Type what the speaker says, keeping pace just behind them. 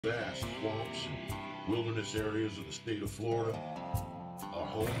Vast swamps and wilderness areas of the state of Florida are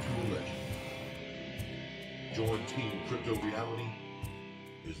home to a legend. Join Team Crypto Reality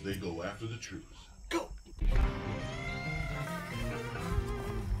as they go after the truth. Go!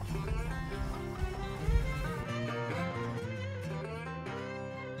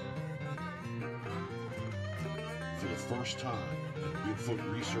 For the first time in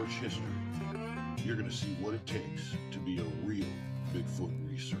Bigfoot research history, you're going to see what it takes to be a real Bigfoot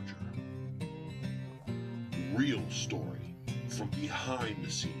researcher. Real story from behind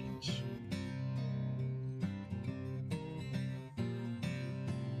the scenes.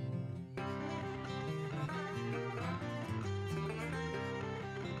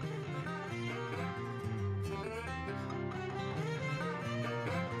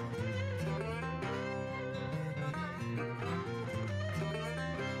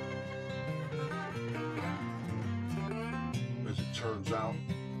 As it turns out,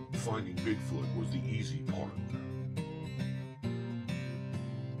 finding Bigfoot was the easy part.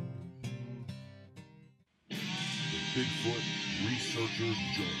 The Bigfoot Researcher's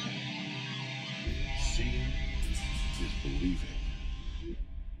Journal. Seeing is believing.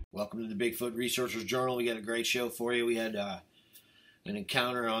 Welcome to the Bigfoot Researcher's Journal. We got a great show for you. We had an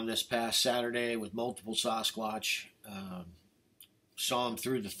encounter on this past Saturday with multiple Sasquatch. Saw them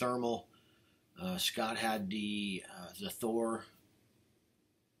through the thermal. Scott had the Thor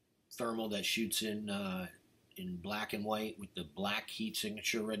thermal that shoots in black and white with the black heat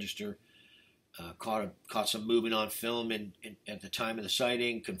signature register. Caught some movement on film at the time of the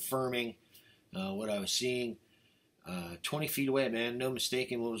sighting, confirming what I was seeing. 20 feet away, man. No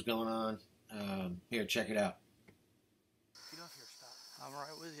mistaking what was going on. Here, check it out. Get up here, stop. I'm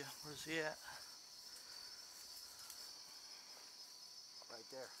right with you. Where's he at? Right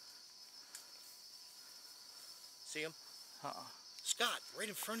there. See him? Scott, right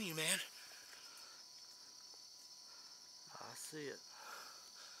in front of you, man. I see it.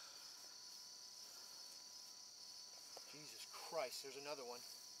 Jesus Christ, there's another one.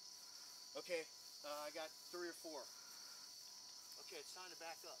 Okay, I got 3 or 4. Okay, it's time to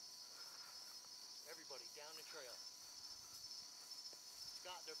back up. Everybody, down the trail.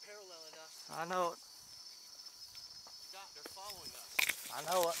 Scott, they're paralleling us. I know it. Scott, they're following us. I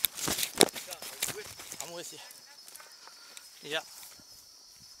know it. Scott, are you with me? I'm with you. Yep.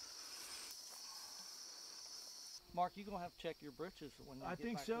 Mark, you're going to have to check your britches when you I get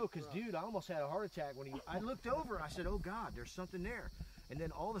think back so, to the because, truck. dude, I almost had a heart attack when I looked over. I said, oh, God, there's something there. And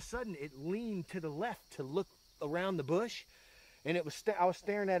then all of a sudden, it leaned to the left to look around the bush. And it was I was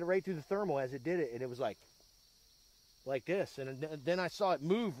staring at it right through the thermal as it did it. And it was like this. And then I saw it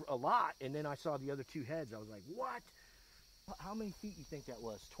move a lot. And then I saw the other 2 heads. I was like, what? How many feet do you think that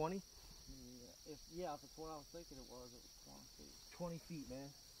was? 20? Yeah, if it's what I was thinking it was 20 feet. 20 feet, man.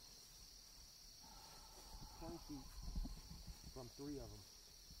 20 feet from 3 of them.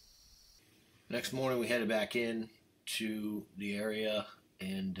 Next morning, we headed back in to the area,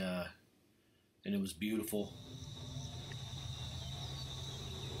 and it was beautiful.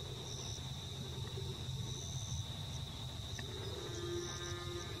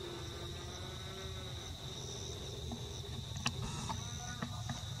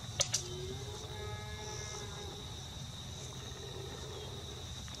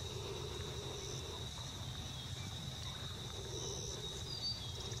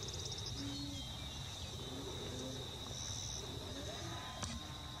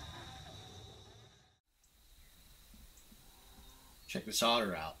 Check this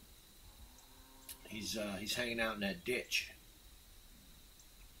otter out. He's hanging out in that ditch.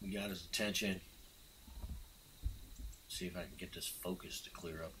 We got his attention. See if I can get this focus to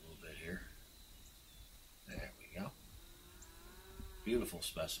clear up a little bit here. There we go. Beautiful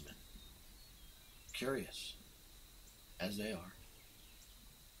specimen. Curious, as they are.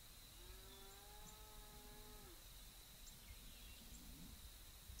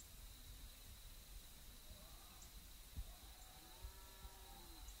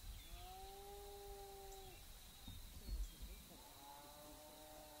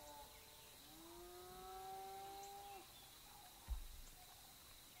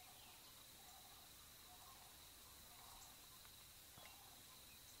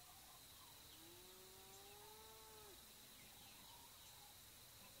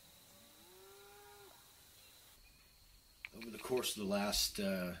 Over the course of the last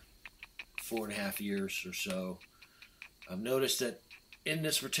 4.5 years or so, I've noticed that in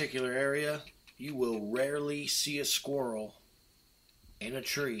this particular area, you will rarely see a squirrel in a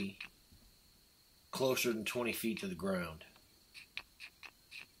tree closer than 20 feet to the ground,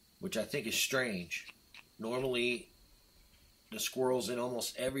 which I think is strange. Normally, the squirrels in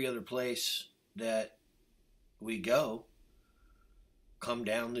almost every other place that we go come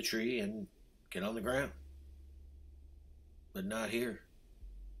down the tree and get on the ground. But not here.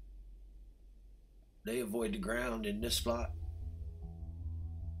 They avoid the ground in this spot.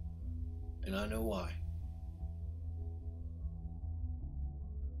 And I know why.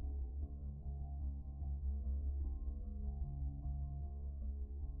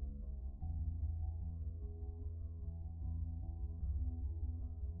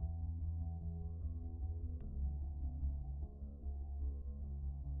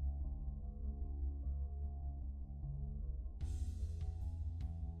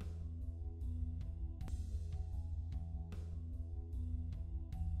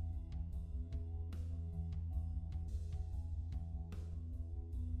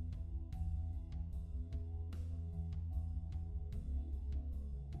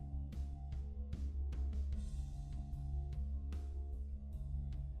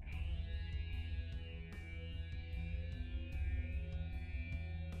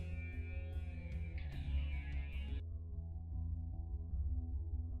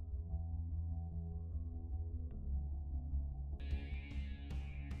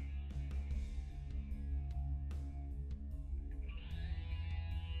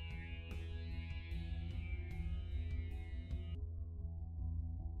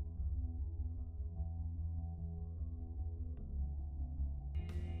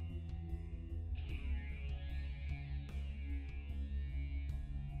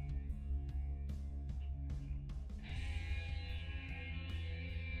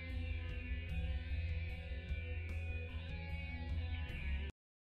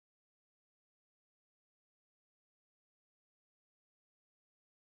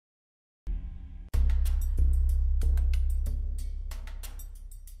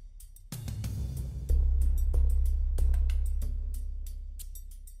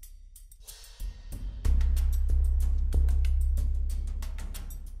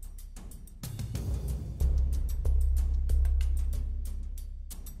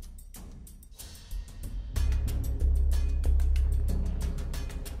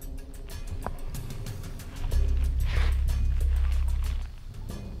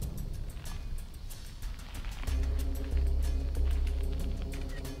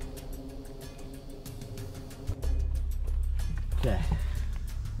 Okay.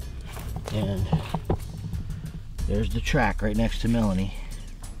 And there's the track right next to Melanie.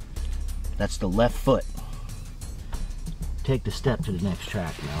 That's the left foot. Take the step to the next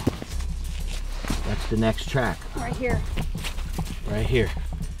track now. That's the next track. Right here. Right here.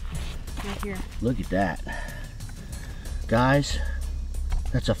 Right here. Look at that. Guys,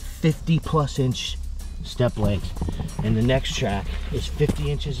 that's a 50+ inch step length. And the next track is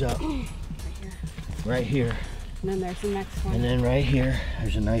 50 inches up. Right here. Right here. And then there's the next one. And then right here,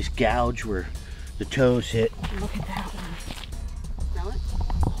 there's a nice gouge where the toes hit. Look at that one. Smell it?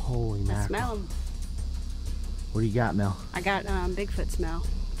 Holy I mackerel. smell them. What do you got, Mel? I got Bigfoot smell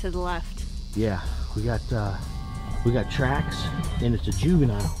to the left. Yeah, we got tracks, and it's a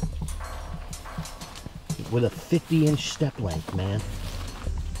juvenile with a 50-inch step length, man.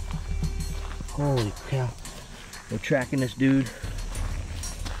 Holy cow. We're tracking this dude.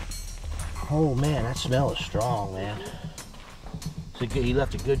 Oh man, that smell is strong, man. He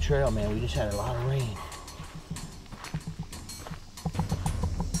left a good trail, man. We just had a lot of rain.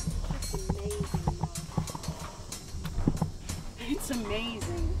 It's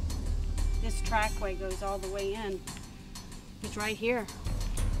amazing. This trackway goes all the way in. It's right here.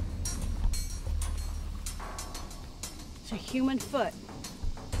 It's a human foot.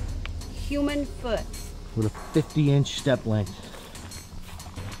 Human foot. With a 50-inch step length.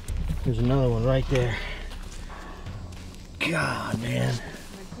 There's another one right there. God, man. Right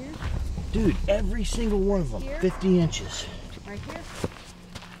here. Dude, every single one of them, Here. 50 inches. Right here.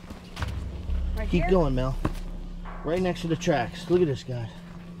 Right Keep here. going, Mel. Right next to the tracks. Look at this, guy.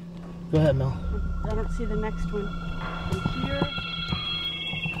 Go ahead, Mel. I don't see the next one. From here.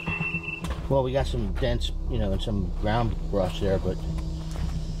 Well, we got some dense, and some ground brush there, but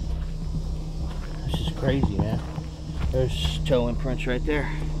this is crazy, man. There's toe imprints right there.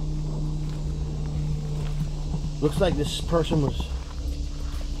 Looks like this person was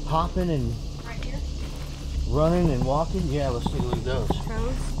hopping and Right here. running and walking. Yeah, let's take a look at those.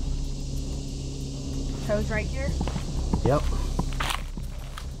 Toes. Toes right here. Yep.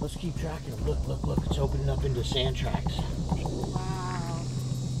 Let's keep tracking them. Look, look, look. It's opening up into sand tracks. Wow.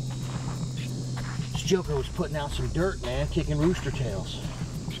 This joker was putting out some dirt, man, kicking rooster tails.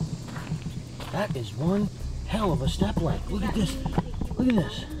 That is one hell of a step length. Look at this. Look at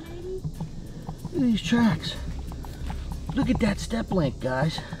this. Look at these tracks. Look at that step length,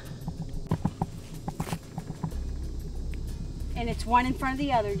 guys. And it's one in front of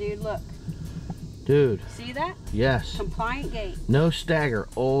the other, dude. Look. Dude. See that? Yes. Compliant gait. No stagger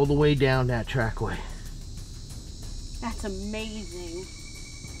all the way down that trackway. That's amazing.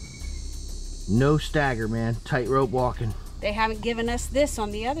 No stagger, man. Tightrope walking. They haven't given us this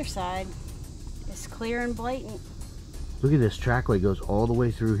on the other side. It's clear and blatant. Look at this trackway goes all the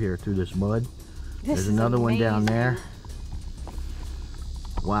way through here, through this mud. This There's another one down there.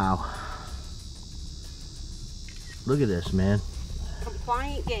 Wow. Look at this, man.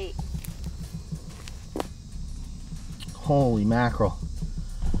 Compliant gait. Holy mackerel.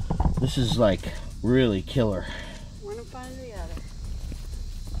 This is like really killer. One in front of the other.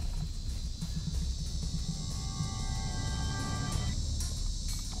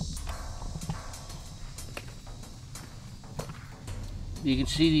 You can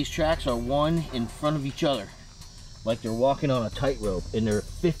see these tracks are one in front of each other. Like they're walking on a tightrope, and they're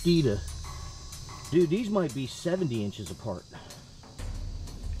 50 to... Dude, these might be 70 inches apart.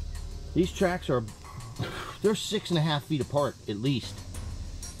 These tracks are... They're 6.5 feet apart, at least.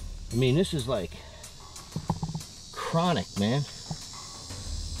 I mean, this is like... chronic, man.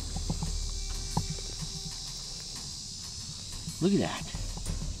 Look at that.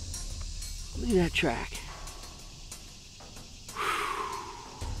 Look at that track.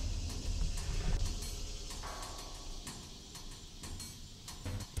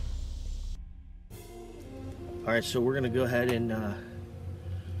 Alright, so we're going to go ahead and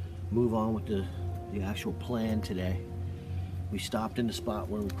move on with the actual plan today. We stopped in the spot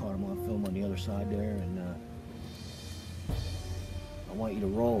where we caught him on film on the other side there, and I want you to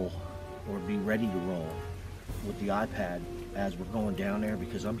roll, or be ready to roll, with the iPad as we're going down there,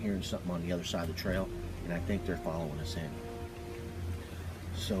 because I'm hearing something on the other side of the trail, and I think they're following us in.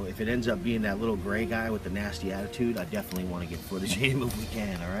 So if it ends up being that little gray guy with the nasty attitude, I definitely want to get footage of him if we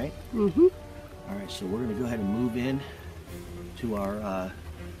can, alright? Mm-hmm. Alright, so we're going to go ahead and move in to our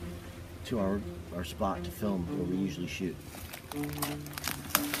spot to film where we usually shoot.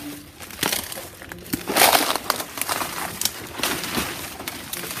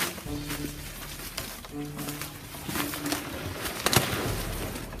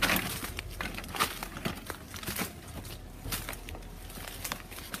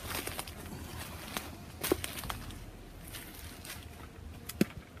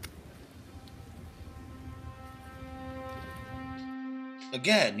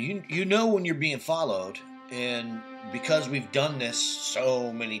 Again, you know when you're being followed, and because we've done this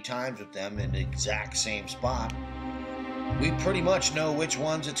so many times with them in the exact same spot, we pretty much know which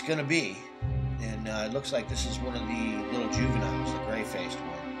ones it's going to be. And it looks like this is one of the little juveniles, the gray-faced one.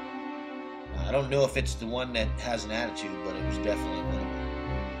 I don't know if it's the one that has an attitude, but it was definitely one of them.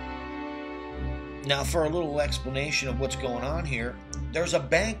 Now, for a little explanation of what's going on here, there's a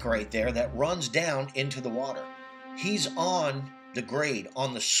bank right there that runs down into the water. He's on the grade,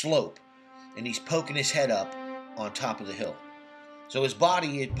 on the slope, and he's poking his head up on top of the hill. So his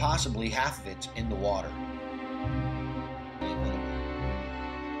body, possibly half of it's in the water.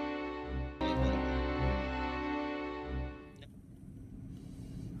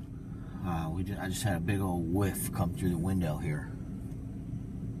 I just had a big old whiff come through the window here.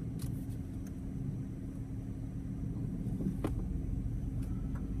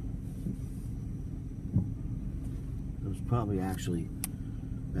 It was probably actually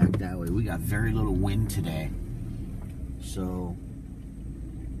back that way. We got very little wind today, so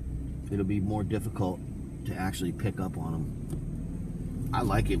it'll be more difficult to actually pick up on them. I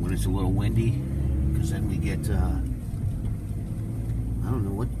like it when it's a little windy, because then we get I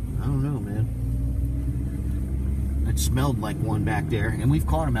don't know, man. It smelled like one back there, and we've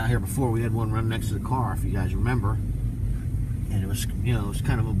caught them out here before. We had one run next to the car, if you guys remember, and it was, you know, it was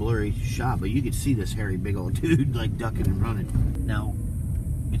kind of a blurry shot, but you could see this hairy big old dude like ducking and running. Now,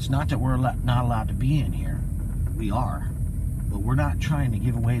 it's not that we're not allowed to be in here. We are, but we're not trying to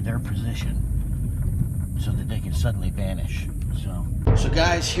give away their position so that they can suddenly vanish. So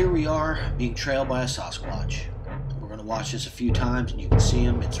guys, here we are being trailed by a Sasquatch. We're gonna watch this a few times, and you can see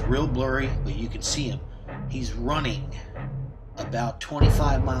him. It's real blurry, but you can see him. He's running about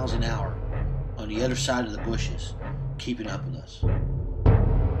 25 miles an hour on the other side of the bushes, keeping up with us.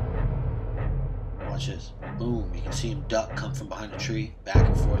 Watch this. Boom. You can see him duck, come from behind the tree, back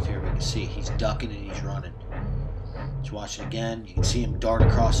and forth here. We can see he's ducking and he's running. Let's watch it again. You can see him dart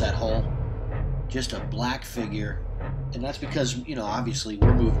across that hole. Just a black figure. And that's because, you know, obviously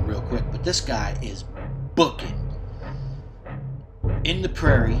we're moving real quick, but this guy is booking. In the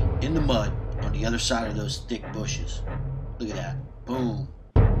prairie, in the mud, on the other side of those thick bushes. Look at that. Boom.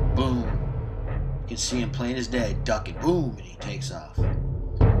 Boom. can see him plain as day, ducking, boom, and he takes off.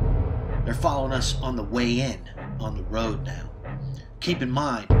 They're following us on the way in, on the road now. Keep in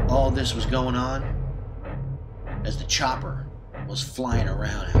mind, all this was going on as the chopper was flying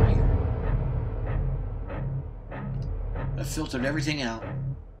around out here. I filtered everything out,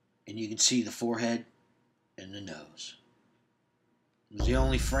 and you can see the forehead and the nose. It was the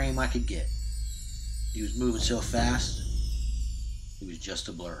only frame I could get. He was moving so fast, it was just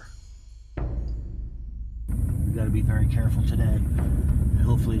a blur. We gotta be very careful today. And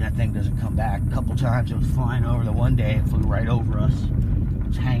hopefully that thing doesn't come back. A couple times it was flying over. The one day it flew right over us. It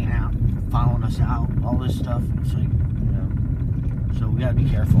was hanging out, following us out, all this stuff. It's like, you know, so we gotta be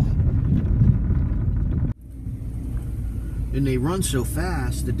careful. And they run so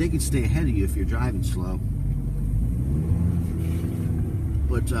fast that they can stay ahead of you if you're driving slow.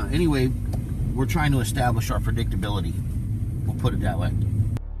 But anyway, we're trying to establish our predictability. We'll put it that way.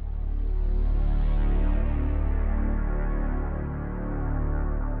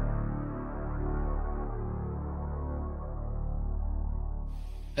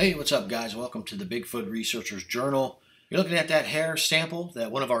 Hey, what's up, guys? Welcome to the Bigfoot Researchers Journal. You're looking at that hair sample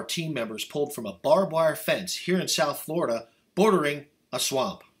that one of our team members pulled from a barbed wire fence here in South Florida, bordering a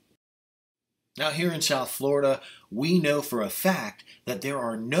swamp. Now, here in South Florida, we know for a fact that there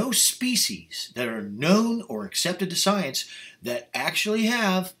are no species that are known or accepted to science that actually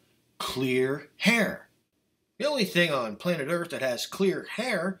have clear hair. The only thing on planet Earth that has clear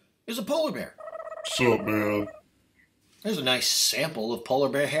hair is a polar bear. What's up, man? There's a nice sample of polar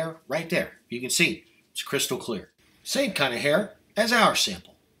bear hair right there. You can see it's crystal clear. Same kind of hair as our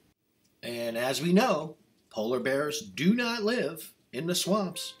sample. And as we know, polar bears do not live in the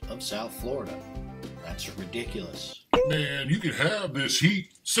swamps of South Florida. That's ridiculous. Man, you can have this heat.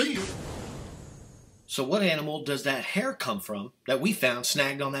 See ya. So what animal does that hair come from that we found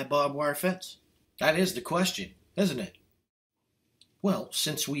snagged on that barbed wire fence? That is the question, isn't it? Well,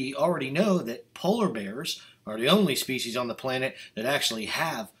 since we already know that polar bears are the only species on the planet that actually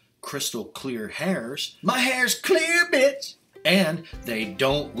have crystal clear hairs, my hair's clear, bitch! And they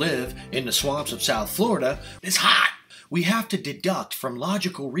don't live in the swamps of South Florida, it's hot! We have to deduct from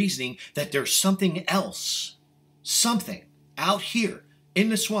logical reasoning that there's something else, something out here in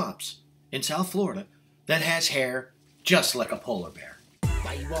the swamps in South Florida that has hair just like a polar bear.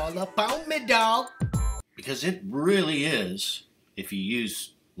 Why you all up on me, dog? Because it really is, if you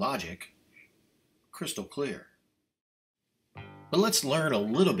use logic, crystal clear. But let's learn a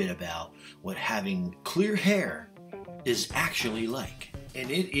little bit about what having clear hair is actually like. And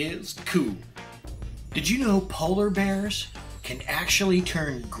it is cool. Did you know polar bears can actually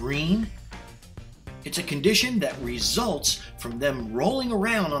turn green? It's a condition that results from them rolling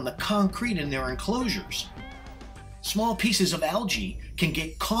around on the concrete in their enclosures. Small pieces of algae can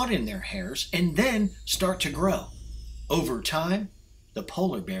get caught in their hairs and then start to grow. Over time, the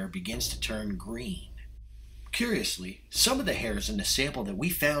polar bear begins to turn green. Curiously, some of the hairs in the sample that we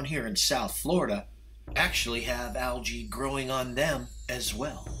found here in South Florida actually have algae growing on them as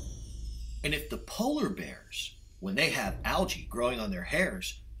well. And if the polar bears, when they have algae growing on their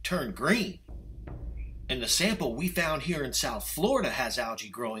hairs, turn green, and the sample we found here in South Florida has algae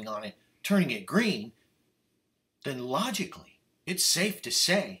growing on it, turning it green, then logically, it's safe to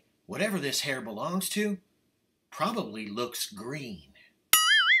say whatever this hair belongs to probably looks green.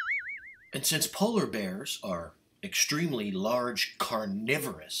 And since polar bears are extremely large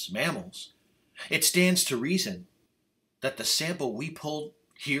carnivorous mammals, it stands to reason that the sample we pulled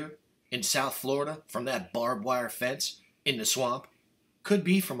here in South Florida from that barbed wire fence in the swamp could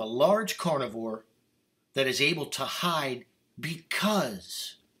be from a large carnivore that is able to hide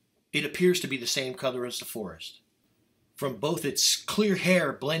because it appears to be the same color as the forest, from both its clear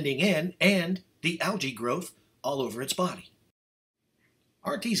hair blending in and the algae growth all over its body.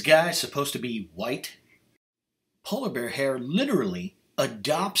 Aren't these guys supposed to be white? Polar bear hair literally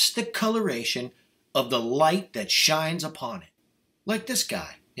adopts the coloration of the light that shines upon it. Like this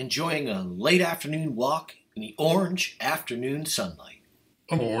guy, enjoying a late afternoon walk in the orange afternoon sunlight.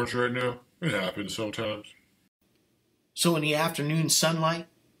 I'm orange right now. It happens sometimes. So in the afternoon sunlight,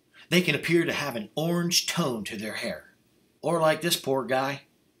 they can appear to have an orange tone to their hair. Or like this poor guy,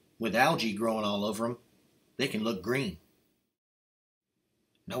 with algae growing all over him, they can look green.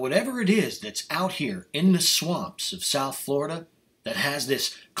 Now, whatever it is that's out here in the swamps of South Florida that has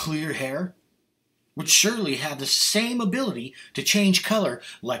this clear hair would surely have the same ability to change color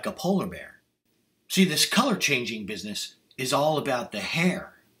like a polar bear. See, this color changing business is all about the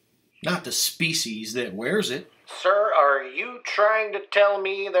hair, not the species that wears it. Sir, are you trying to tell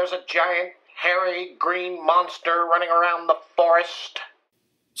me there's a giant, hairy, green monster running around the forest?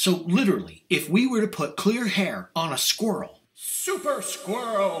 So literally, if we were to put clear hair on a squirrel, super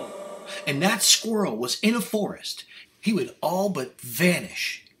squirrel, and that squirrel was in a forest, he would all but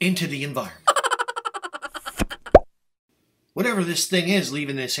vanish into the environment. Whatever this thing is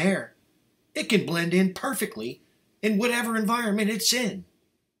leaving this hair, it can blend in perfectly in whatever environment it's in.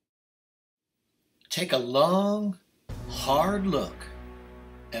 Take a long, hard look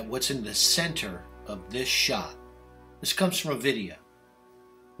at what's in the center of this shot. This comes from a video,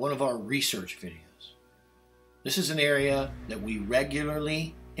 one of our research videos. This is an area that we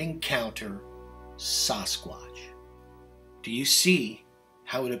regularly encounter Sasquatch. Do you see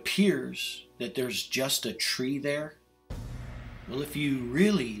how it appears that there's just a tree there? Well, if you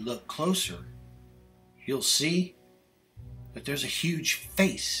really look closer, you'll see that there's a huge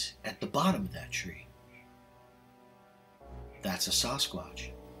face at the bottom of that tree. That's a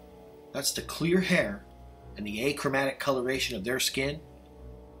Sasquatch. That's the clear hair and the achromatic coloration of their skin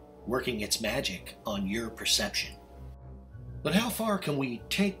working its magic on your perception. But how far can we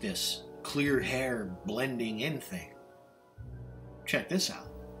take this clear hair blending in thing? Check this out.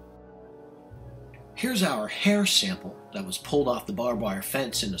 Here's our hair sample that was pulled off the barbed wire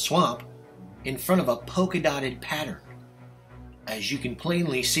fence in the swamp in front of a polka dotted pattern. As you can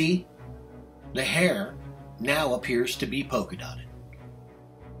plainly see, the hair now appears to be polka dotted.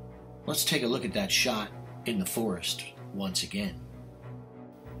 Let's take a look at that shot in the forest once again.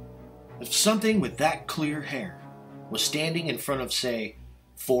 If something with that clear hair was standing in front of, say,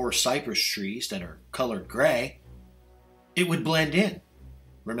 4 cypress trees that are colored gray, it would blend in.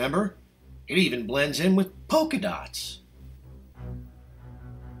 Remember? It even blends in with polka dots.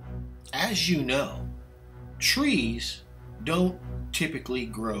 As you know, trees don't typically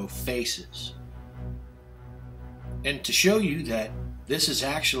grow faces. And to show you that this is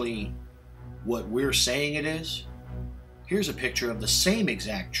actually what we're saying it is, here's a picture of the same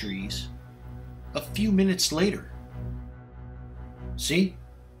exact trees a few minutes later. See?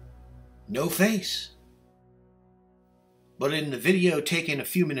 No face. But in the video taken a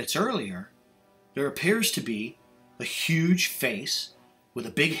few minutes earlier, there appears to be a huge face with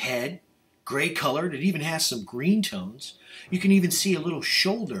a big head, gray colored. It even has some green tones. You can even see a little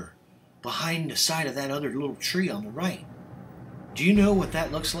shoulder behind the side of that other little tree on the right. Do you know what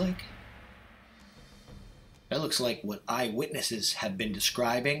that looks like? That looks like what eyewitnesses have been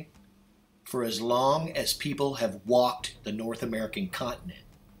describing for as long as people have walked the North American continent.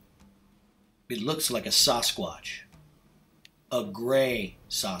 It looks like a Sasquatch. A gray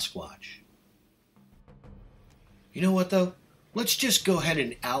Sasquatch. You know what though? Let's just go ahead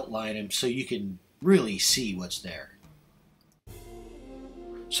and outline him so you can really see what's there.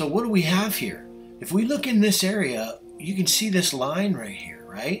 So what do we have here? If we look in this area, you can see this line right here,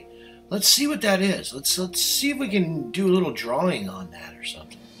 right? Let's see what that is. Let's see if we can do a little drawing on that or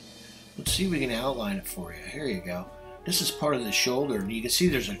something. Let's see if we can outline it for you. Here you go. This is part of the shoulder, and you can see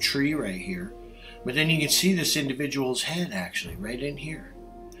there's a tree right here. But then you can see this individual's head actually right in here.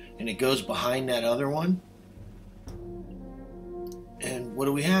 And it goes behind that other one. And what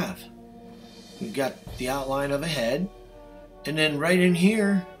do we have? We've got the outline of a head. And then right in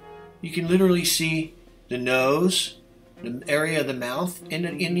here, you can literally see the nose, the area of the mouth, and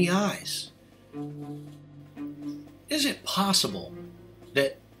in the eyes. Is it possible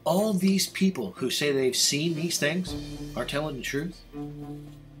that all these people who say they've seen these things are telling the truth?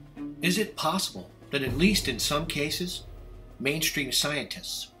 Is it possible that at least in some cases, mainstream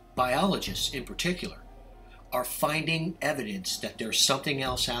scientists, biologists in particular, are finding evidence that there's something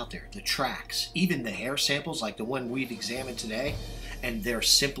else out there, the tracks, even the hair samples like the one we've examined today, and they're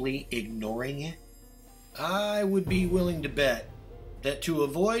simply ignoring it? I would be willing to bet that to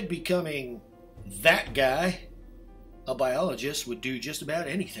avoid becoming that guy, a biologist would do just about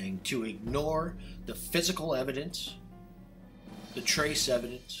anything to ignore the physical evidence, the trace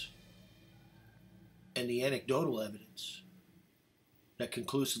evidence, and the anecdotal evidence that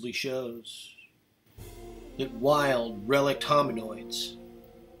conclusively shows that wild, relict hominoids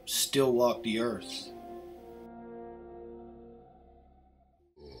still walk the earth.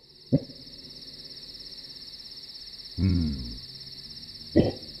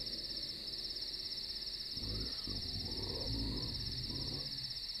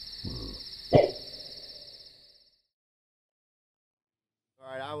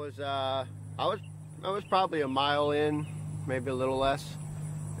 All right, I was probably a mile in, maybe a little less,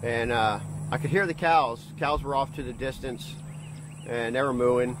 and I could hear the cows. Cows were off to the distance, and they were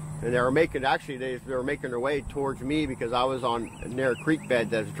mooing, and they were making their way towards me because I was on near a creek bed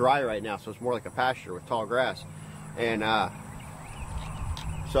that's dry right now, so it's more like a pasture with tall grass, and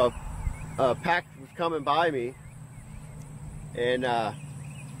so a pack was coming by me, and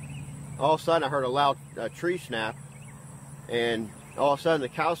all of a sudden I heard a loud tree snap, and all of a sudden the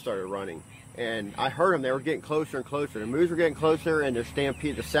cows started running. And I heard them, they were getting closer and closer. The moose were getting closer, and their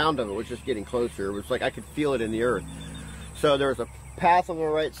stampede, the sound of it was just getting closer. It was like I could feel it in the earth. So there was a path on my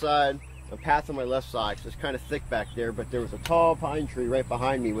right side, a path on my left side, so it's kind of thick back there, but there was a tall pine tree right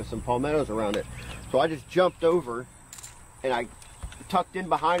behind me with some palmettos around it. So I just jumped over, and I tucked in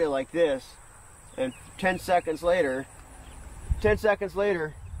behind it like this, and 10 seconds later,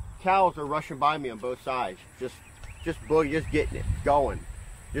 cows are rushing by me on both sides, just getting it, going,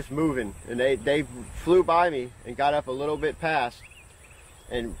 just moving, and they flew by me and got up a little bit past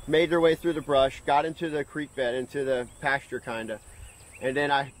and made their way through the brush, got into the creek bed, into the pasture kinda, and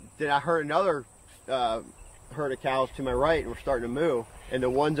then I heard another herd of cows to my right and were starting to moo, and the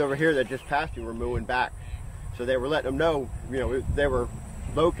ones over here that just passed me were mooing back. So they were letting them know, you know, they were,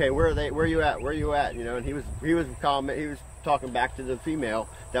 okay, where are you at, you know, and he was talking back to the female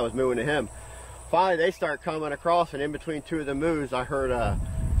that was mooing to him. Finally, they start coming across, and in between two of the moos, I heard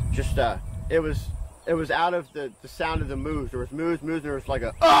it was out of the sound of the moos. There was moos, and there was like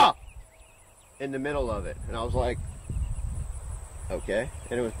a ah in the middle of it, and I was like, okay.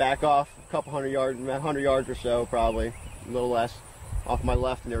 And it was back off a couple 100 yards or so, probably a little less, off my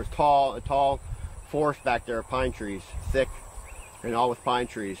left, and there was a tall forest back there of pine trees, thick, and all with pine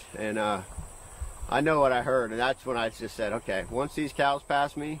trees. And I know what I heard, and that's when I just said, okay, once these cows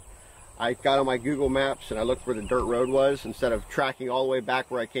pass me, I got on my Google Maps and I looked where the dirt road was. Instead of tracking all the way back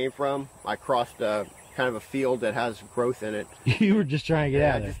where I came from, I crossed kind of a field that has growth in it. You were just trying to get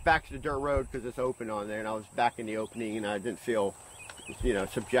out of there. Just back to the dirt road because it's open on there, and I was back in the opening, and I didn't feel, you know,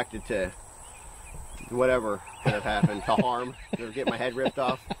 subjected to whatever could have happened, to harm, to get my head ripped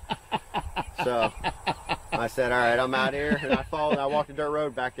off. So I said, all right, I'm out here, and I walked the dirt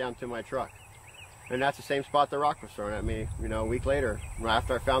road back down to my truck. And that's the same spot the rock was thrown at me, you know, a week later.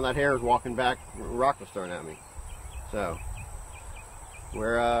 After I found that hare, walking back, rock was thrown at me. So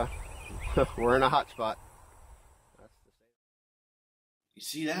we're we're in a hot spot. You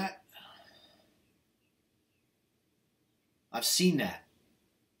see that? I've seen that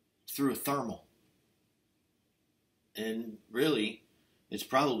through a thermal. And really, it's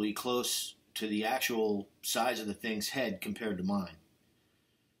probably close to the actual size of the thing's head compared to mine.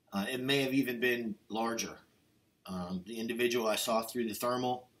 It may have even been larger. The individual I saw through the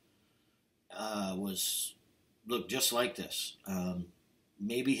thermal looked just like this.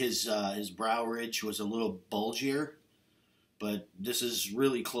 Maybe his brow ridge was a little bulgier, but this is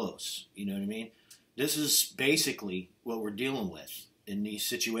really close. You know what I mean? This is basically what we're dealing with in these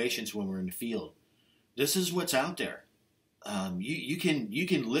situations when we're in the field. This is what's out there. You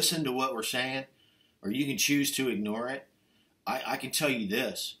can listen to what we're saying, or you can choose to ignore it. I can tell you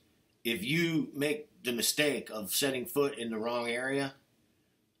this. If you make the mistake of setting foot in the wrong area,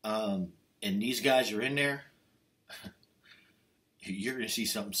 and these guys are in there, you're going to see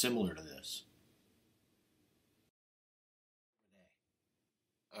something similar to this.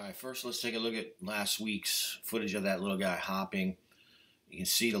 All right, first let's take a look at last week's footage of that little guy hopping. You can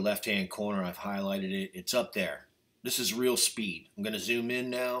see the left-hand corner. I've highlighted it. It's up there. This is real speed. I'm going to zoom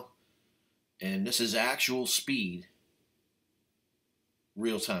in now, and this is actual speed,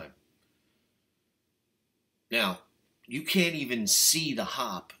 real time. Now, you can't even see the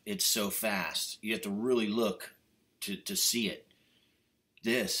hop. It's so fast. You have to really look to see it.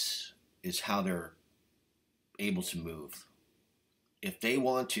 This is how they're able to move. If they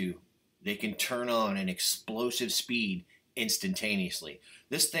want to, they can turn on an explosive speed instantaneously.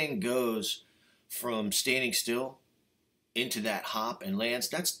 This thing goes from standing still into that hop and lands.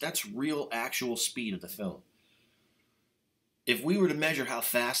 That's real actual speed of the film. If we were to measure how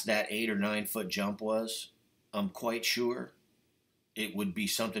fast that 8 or 9 foot jump was, I'm quite sure it would be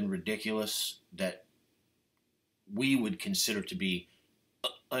something ridiculous that we would consider to be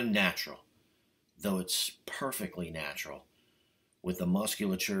unnatural, though it's perfectly natural with the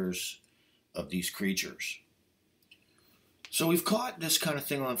musculatures of these creatures. So we've caught this kind of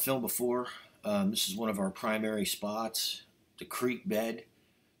thing on film before. This is one of our primary spots, the creek bed.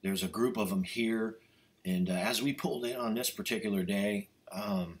 There's a group of them here, and as we pulled in on this particular day,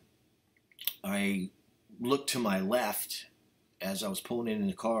 I looked to my left as I was pulling in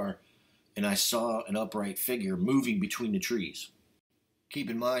the car, and I saw an upright figure moving between the trees. Keep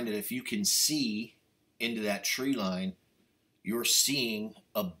in mind that if you can see into that tree line, you're seeing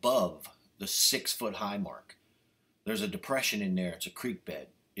above the 6 foot high mark. There's a depression in there. It's a creek bed.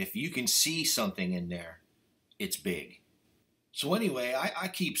 If you can see something in there, it's big. So anyway, I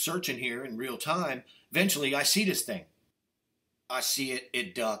keep searching here in real time. Eventually, I see this thing. I see it,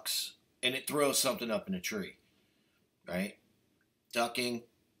 it ducks, and it throws something up in a tree, right? Ducking,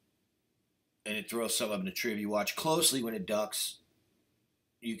 and it throws some up in the tree. If you watch closely when it ducks,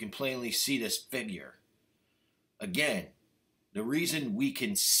 you can plainly see this figure. Again, the reason we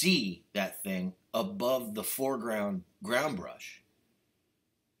can see that thing above the foreground ground brush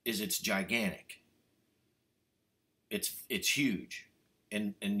is it's gigantic. It's huge.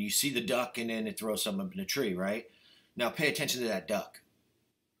 And you see the duck, and then it throws something up in the tree, right? Now pay attention to that duck.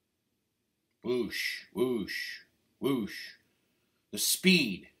 Whoosh, whoosh, whoosh. The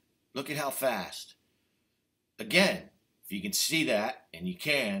speed. Look at how fast. Again, if you can see that, and you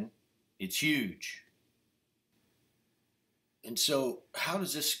can, it's huge. And so how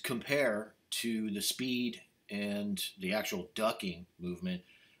does this compare to the speed and the actual ducking movement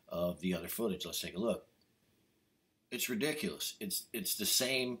of the other footage? Let's take a look. It's ridiculous. It's the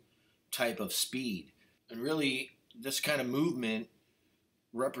same type of speed. And really, this kind of movement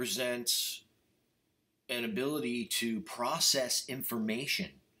represents an ability to process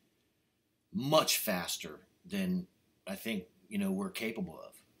information much faster than I think, we're capable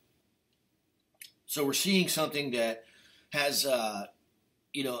of. So we're seeing something that has, a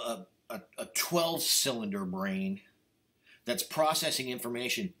 12-cylinder brain that's processing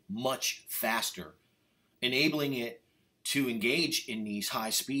information much faster, enabling it to engage in these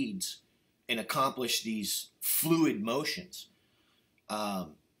high speeds and accomplish these fluid motions.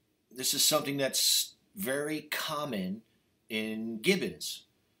 This is something that's very common in gibbons.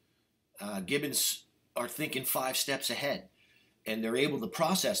 Gibbons are thinking 5 steps ahead, and they're able to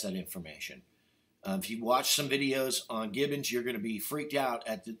process that information. If you watch some videos on gibbons, you're going to be freaked out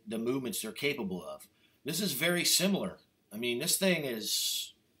at the movements they're capable of. This is very similar. I mean, this thing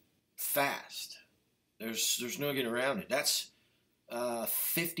is fast. There's no getting around it. That's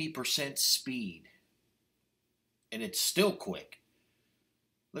 50% speed, and it's still quick.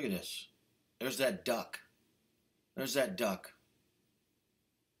 Look at this. There's that duck. There's that duck.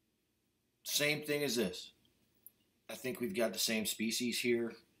 Same thing as this. I think we've got the same species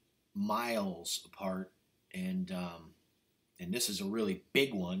here, miles apart, and this is a really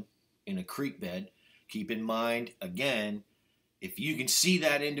big one in a creek bed. Keep in mind, again, if you can see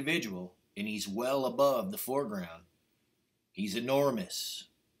that individual and he's well above the foreground, he's enormous.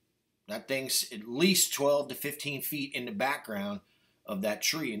 That thing's at least 12 to 15 feet in the background of that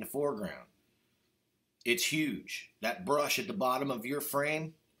tree in the foreground. It's huge. That brush at the bottom of your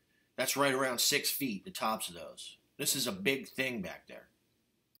frame, that's right around 6 feet, the tops of those. This is a big thing back there.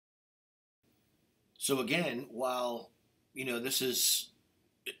 So again, while, this is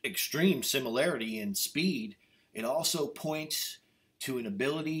extreme similarity in speed, it also points to an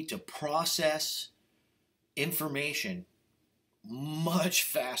ability to process information much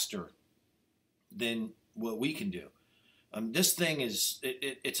faster than what we can do. This thing is,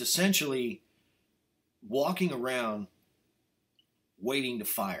 it's essentially walking around waiting to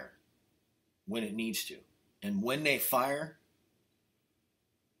fire when it needs to. And when they fire,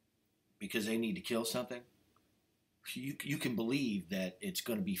 because they need to kill something, you can believe that it's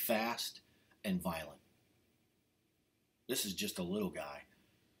going to be fast and violent. This is just a little guy.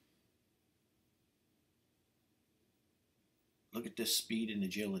 Look at this speed and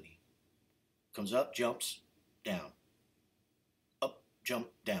agility. Comes up, jumps, down. Up, jump,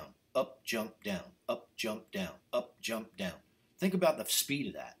 down. Up, jump, down. Up, jump, down. Up, jump, down. Think about the speed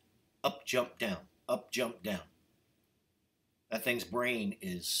of that. Up, jump, down. Up, jump, down. That thing's brain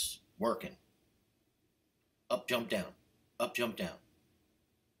is working. Up, jump, down. Up, jump, down.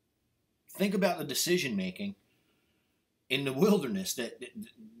 Think about the decision making in the wilderness, that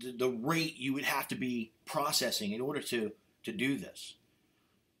the rate you would have to be processing in order to do this.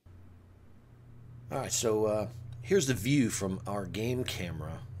 All right, so here's the view from our game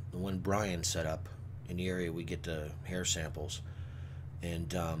camera, the one Bryon set up in the area we get the hair samples,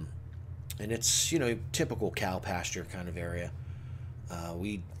 and it's typical cow pasture kind of area.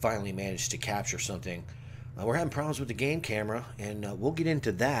 We finally managed to capture something. We're having problems with the game camera, and we'll get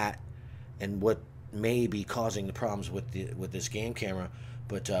into that and what may be causing the problems with this game camera.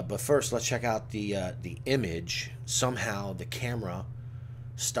 But first, let's check out the image. Somehow the camera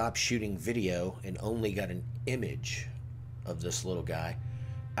stopped shooting video and only got an image of this little guy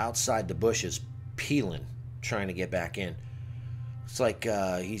outside the bushes, peeling, trying to get back in. It's like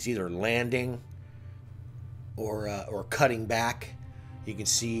he's either landing or cutting back. You can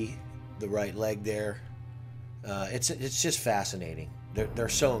see the right leg there. It's just fascinating. They're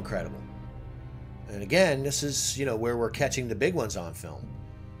so incredible. And again, this is where we're catching the big ones on film.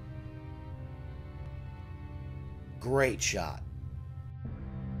 Great shot.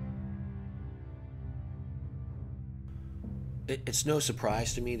 It's no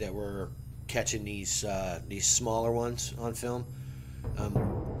surprise to me that we're catching these smaller ones on film.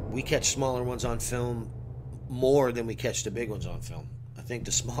 we catch smaller ones on film more than we catch the big ones on film. I think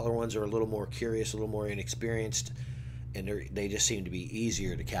the smaller ones are a little more curious, a little more inexperienced, and they just seem to be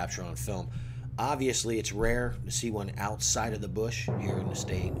easier to capture on film. Obviously, it's rare to see one outside of the bush here in the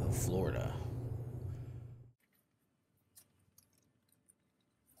state of Florida.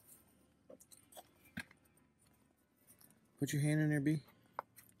 Put your hand in there, B.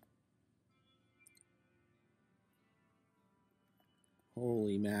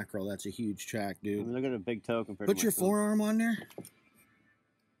 Holy mackerel, that's a huge track, dude. I mean, look at a big toe compared Put to your my thumb. forearm on there.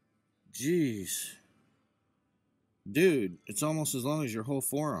 Jeez. Dude, it's almost as long as your whole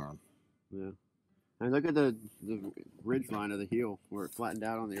forearm. Yeah. And look at the ridge line of the heel where it flattened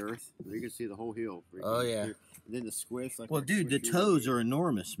out on the earth. You can see the whole heel. Right Oh, yeah. here. And then the squish. Like Well, dude, the toes are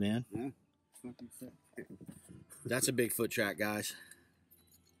enormous, man. Yeah. Fucking sick. That's a Bigfoot track, guys.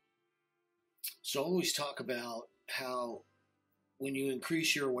 So I always talk about how when you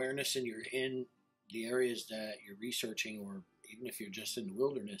increase your awareness and you're in the areas that you're researching, or even if you're just in the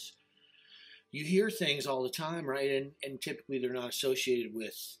wilderness, you hear things all the time, right? And typically they're not associated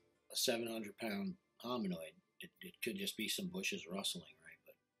with a 700-pound hominoid. It could just be some bushes rustling, right?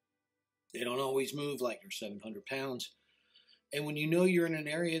 But they don't always move like they're 700 pounds. And when you know you're in an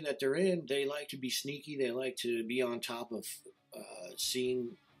area that they're in, they like to be sneaky. They like to be on top of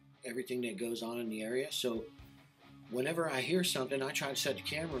seeing everything that goes on in the area. So whenever I hear something, I try to set the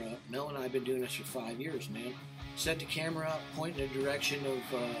camera up. Mel and I have been doing this for 5 years, man. Set the camera up, point in the direction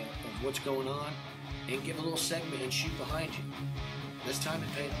of what's going on, and give a little segment and shoot behind you. This time it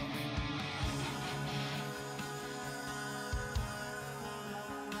paid off.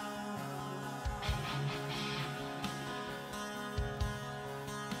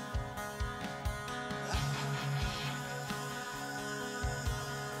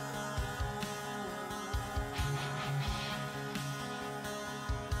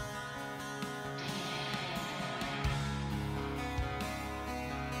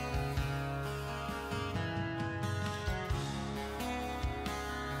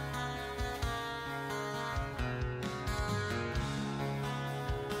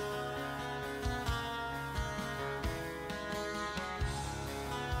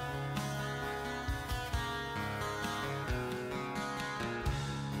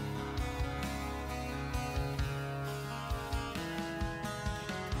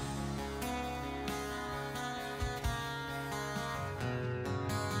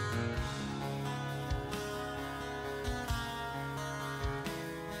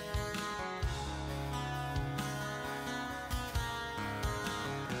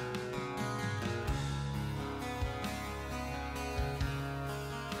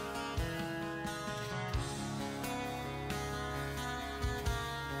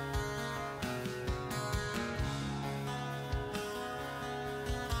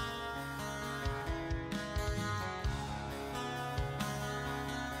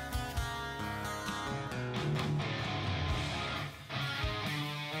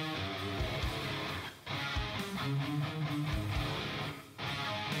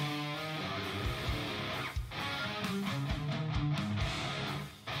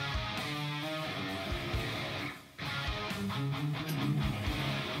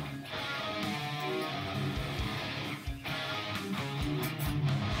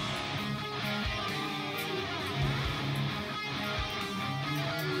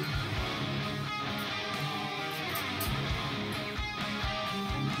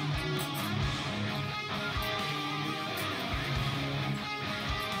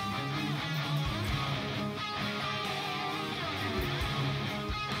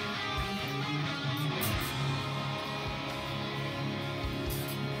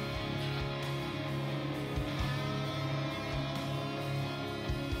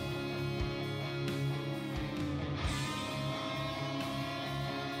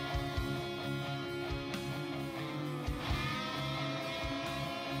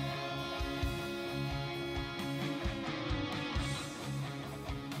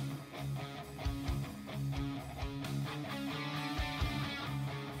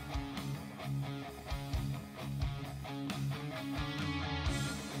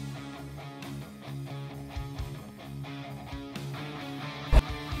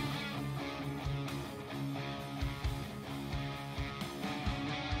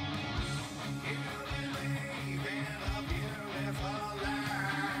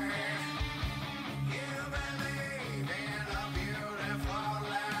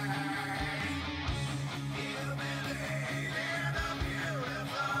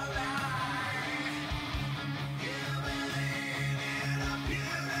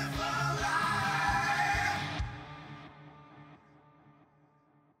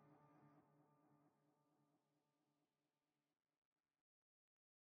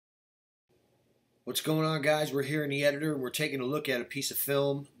 What's going on, guys? We're here in the editor, and we're taking a look at a piece of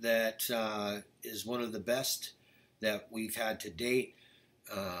film that is one of the best that we've had to date.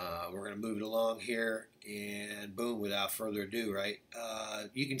 We're going to move it along here, and boom, without further ado, right?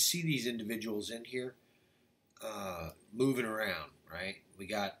 You can see these individuals in here moving around, right? We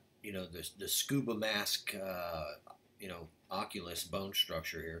got, you know, the scuba mask, you know, oculus bone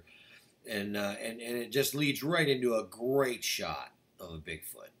structure here. And it just leads right into a great shot of a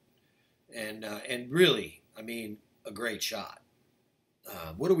Bigfoot. And really, I mean, a great shot.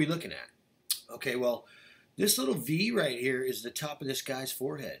 What are we looking at? Okay, well, this little V right here is the top of this guy's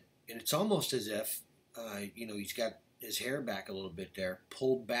forehead. And it's almost as if, you know, he's got his hair back a little bit there,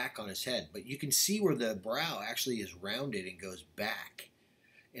 pulled back on his head. But you can see where the brow actually is rounded and goes back.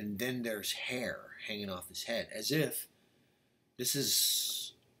 And then there's hair hanging off his head, as if this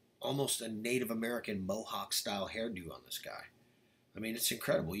is almost a Native American Mohawk-style hairdo on this guy. I mean, it's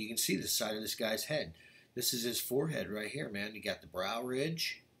incredible. You can see the side of this guy's head. This is his forehead right here, man. You got the brow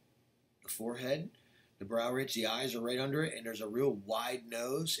ridge, the forehead, the brow ridge, the eyes are right under it, and there's a real wide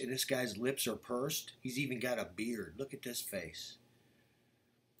nose, and this guy's lips are pursed. He's even got a beard. Look at this face.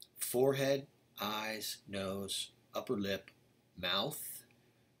 Forehead, eyes, nose, upper lip, mouth,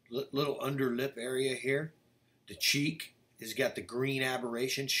 little under lip area here. The cheek has got the green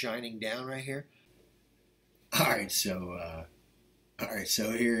aberration shining down right here. All right, so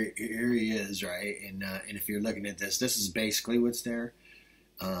here he is, right? And if you're looking at this, this is basically what's there.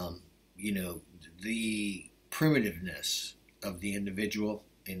 You know, the primitiveness of the individual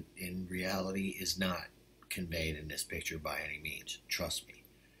in reality is not conveyed in this picture by any means. Trust me.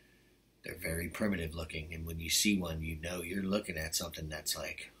 They're very primitive looking, and when you see one, you know you're looking at something that's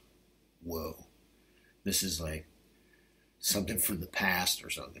like, whoa, this is like something from the past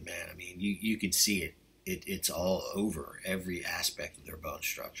or something, man. I mean, you can see it. It's all over every aspect of their bone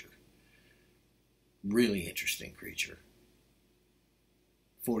structure. Really interesting creature.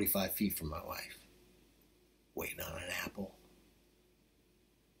 45 feet from my wife. Waiting on an apple.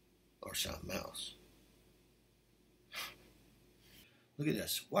 Or something else. Look at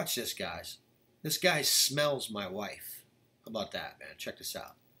this. Watch this, guys. This guy smells my wife. How about that, man? Check this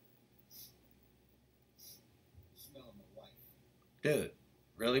out. Smelling my wife. Dude,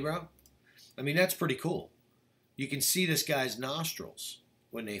 really, bro? I mean, that's pretty cool. You can see this guy's nostrils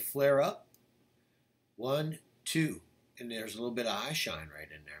when they flare up. 1, 2. And there's a little bit of eye shine right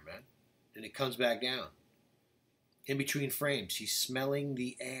in there, man. And it comes back down. In between frames, he's smelling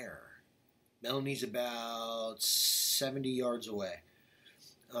the air. Melanie's about 70 yards away.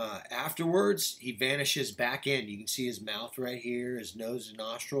 Afterwards, he vanishes back in. You can see his mouth right here, his nose and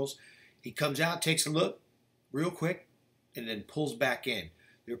nostrils. He comes out, takes a look real quick, and then pulls back in.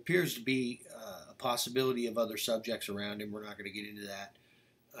 There appears to be a possibility of other subjects around him. We're not going to get into that.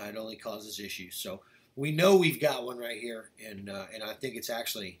 It only causes issues. So we know we've got one right here, and I think it's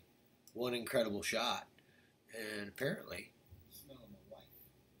actually one incredible shot. And apparently, smelling my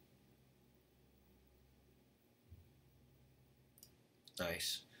wife.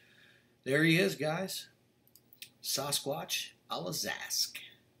 Nice. There he is, guys. Sasquatch a la Zask.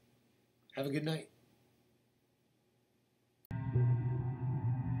 Have a good night.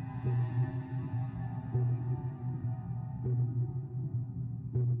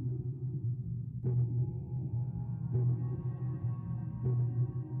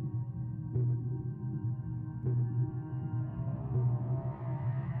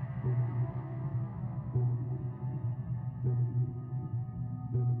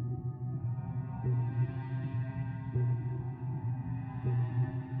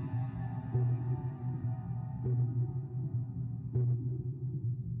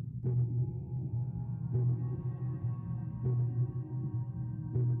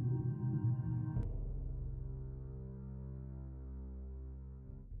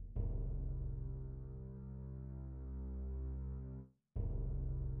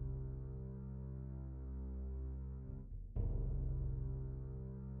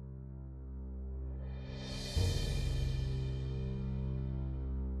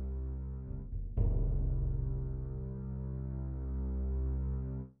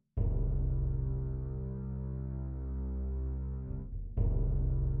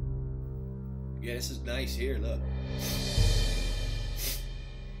 Yeah, this is nice here, look.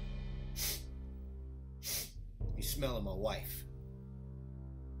 He's smelling my wife.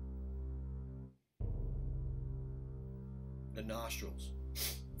 The nostrils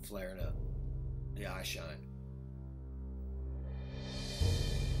flaring up. The eye shine.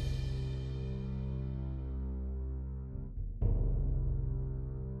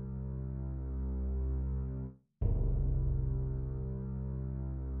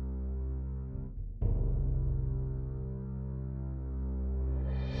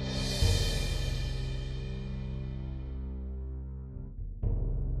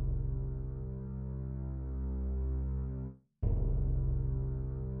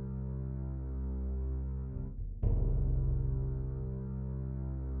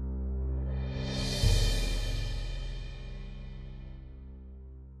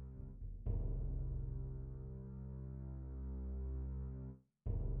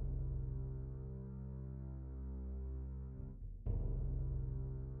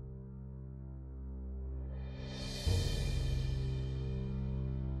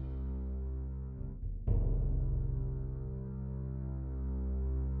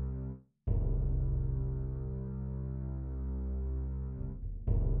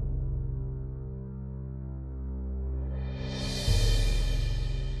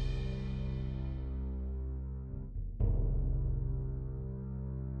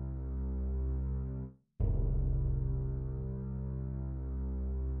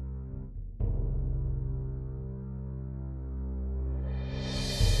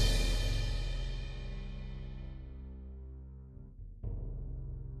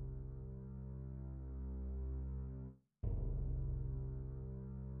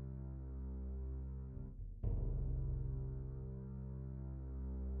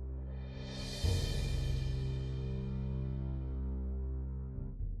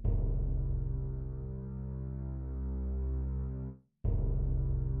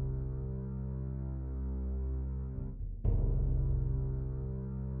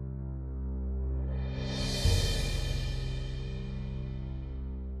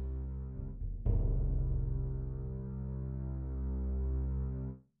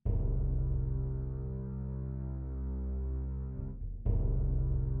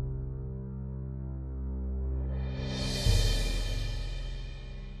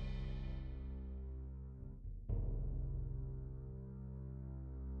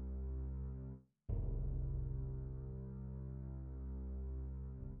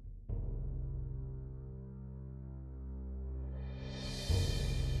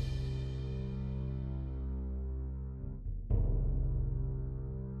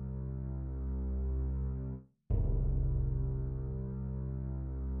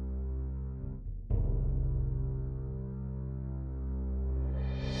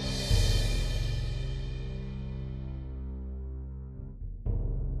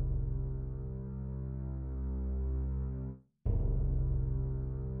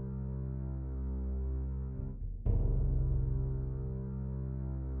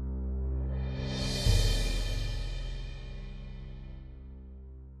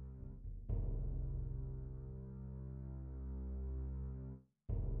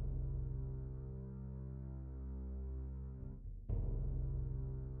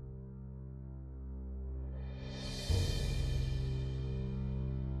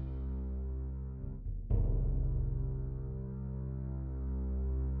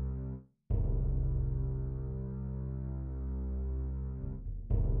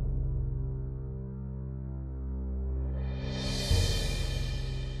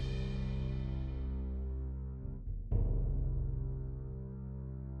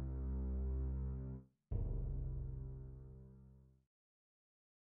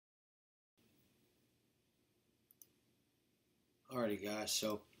 Alrighty, guys,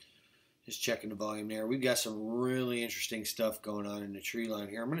 so just checking the volume there. We've got some really interesting stuff going on in the tree line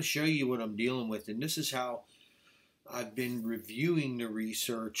here. I'm going to show you what I'm dealing with, and this is how I've been reviewing the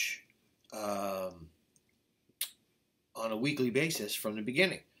research on a weekly basis from the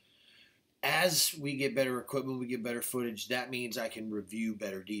beginning. As we get better equipment, we get better footage. That means I can review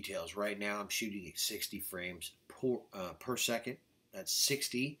better details. Right now, I'm shooting at 60 frames per second. That's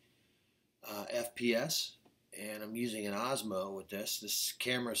 60 FPS. And I'm using an Osmo with this. This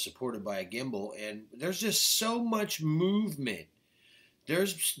camera is supported by a gimbal. And there's just so much movement.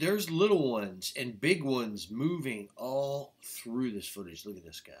 There's little ones and big ones moving all through this footage. Look at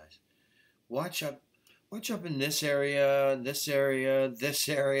this, guys. Watch up in this area, this area, this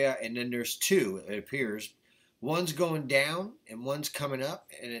area, and then there's two, it appears. One's going down and one's coming up,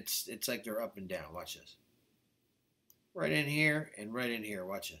 and it's like they're up and down. Watch this. Right in here and right in here.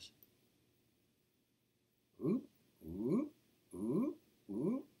 Watch this. Ooh, ooh, ooh,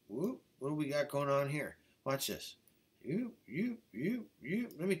 ooh, ooh. What do we got going on here? Watch this. You.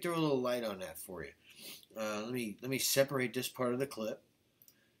 Let me throw a little light on that for you. Let me separate this part of the clip.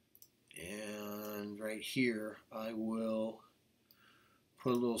 And right here, I will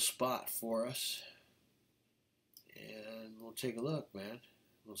put a little spot for us. And we'll take a look, man.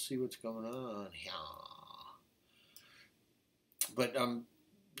 We'll see what's going on. But,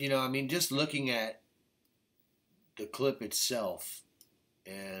 you know, I mean, just looking at the clip itself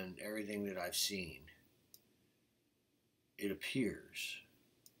and everything that I've seen, it appears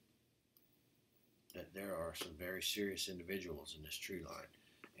that there are some very serious individuals in this tree line.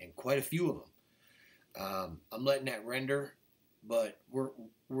 And quite a few of them. I'm letting that render, but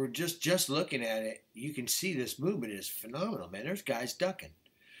we're just looking at it. You can see this movement is phenomenal, man. There's guys ducking.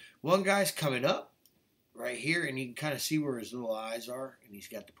 One guy's coming up right here, and you can kind of see where his little eyes are, and he's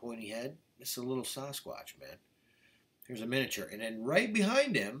got the pointy head. This is a little Sasquatch, man. Here's a miniature, and then right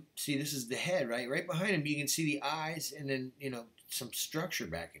behind him, see, this is the head, right? Right behind him, you can see the eyes, and then, you know, some structure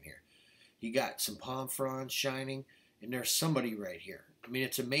back in here. You got some palm fronds shining, and there's somebody right here. I mean,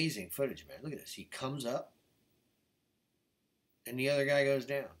 it's amazing footage, man. Look at this. He comes up, and the other guy goes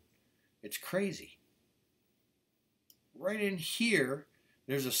down. It's crazy. Right in here,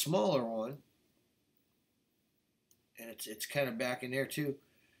 there's a smaller one, and it's kind of back in there too.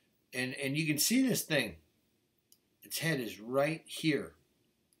 And you can see this thing. Its head is right here.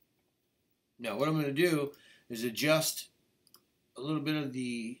 Now, what I'm going to do is adjust a little bit of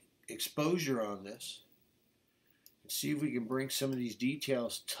the exposure on this. See if we can bring some of these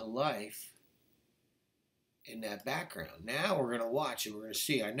details to life in that background. Now we're going to watch and we're going to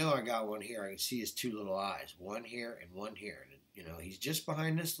see. I know I got one here. I can see his two little eyes. One here and one here. And, you know, he's just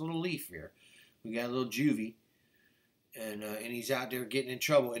behind this little leaf here. We got a little juvie. And he's out there getting in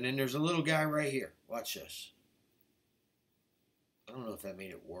trouble. And then there's a little guy right here. Watch this. I don't know if that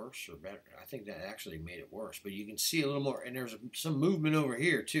made it worse or better. I think that actually made it worse. But you can see a little more. And there's some movement over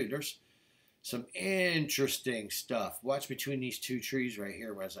here, too. There's some interesting stuff. Watch between these two trees right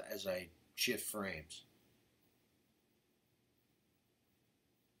here as I shift frames.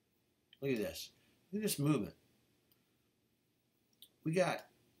 Look at this. Look at this movement. We got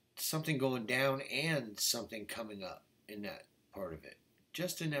something going down and something coming up in that part of it.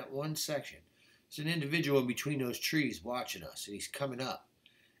 Just in that one section. There's an individual in between those trees watching us, and he's coming up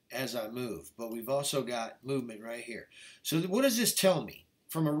as I move. But we've also got movement right here. So what does this tell me?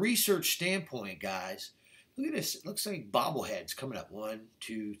 From a research standpoint, guys, look at this. It looks like bobbleheads coming up. 1,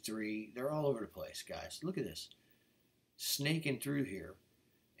 2, 3. They're all over the place, guys. Look at this. Snaking through here.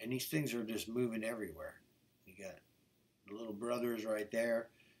 And these things are just moving everywhere. You got the little brothers right there.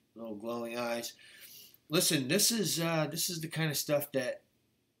 Little glowing eyes. Listen, this is the kind of stuff that,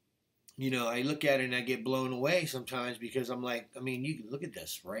 you know, I look at it and I get blown away sometimes because I'm like, I mean, you can look at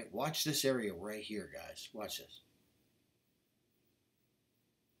this, right? Watch this area right here, guys. Watch this.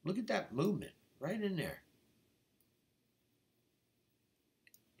 Look at that movement right in there.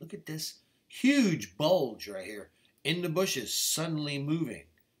 Look at this huge bulge right here in the bushes suddenly moving.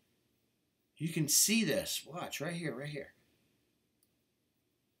 You can see this. Watch right here, right here.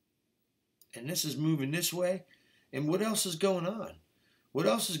 And this is moving this way. And what else is going on? What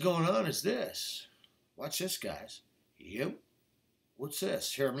else is going on is this. Watch this, guys. Yep. What's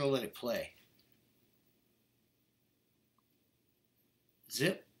this? Here, I'm going to let it play.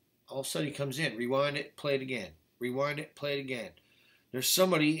 Zip. All of a sudden he comes in. Rewind it, play it again. Rewind it, play it again. There's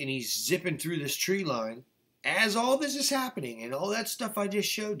somebody and he's zipping through this tree line as all this is happening and all that stuff I just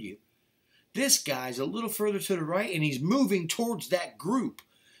showed you. This guy's a little further to the right and he's moving towards that group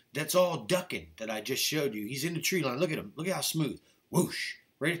that's all ducking that I just showed you. He's in the tree line. Look at him. Look at how smooth. Whoosh.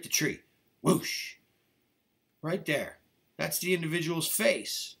 Right at the tree. Whoosh. Right there. That's the individual's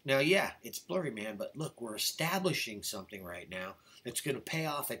face. Now, yeah, it's blurry, man, but look, we're establishing something right now that's going to pay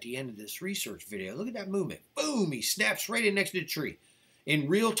off at the end of this research video. Look at that movement. Boom, he snaps right in next to the tree. In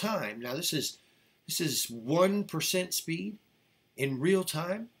real time, now this is 1% speed. In real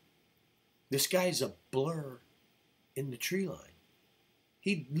time, this guy's a blur in the tree line.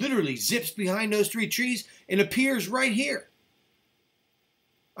 He literally zips behind those 3 trees and appears right here.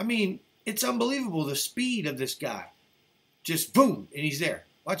 I mean, it's unbelievable, the speed of this guy. Just boom, and he's there.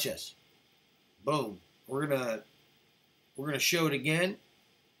 Watch this. Boom. We're gonna show it again.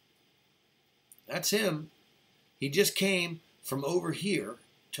 That's him. He just came from over here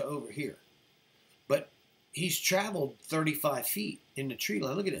to over here. But he's traveled 35 feet in the tree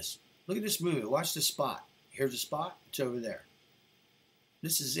line. Look at this. Look at this movement. Watch the spot. Here's a spot. It's over there.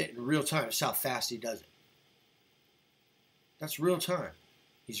 This is it in real time. That's how fast he does it. That's real time.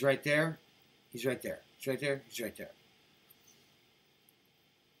 He's right there. He's right there. He's right there. He's right there.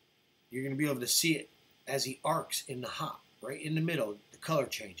 You're going to be able to see it as he arcs in the hop. Right in the middle, the color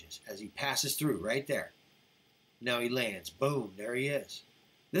changes as he passes through right there. Now he lands. Boom. There he is.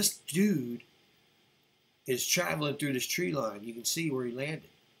 This dude is traveling through this tree line. You can see where he landed.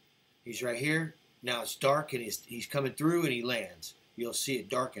 He's right here. Now it's dark and he's coming through and he lands. You'll see it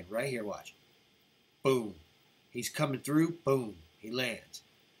darken right here. Watch. Boom. He's coming through. Boom. He lands.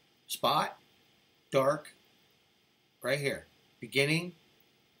 Spot. Dark. Right here. Beginning.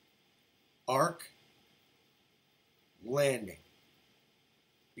 Arc. Landing.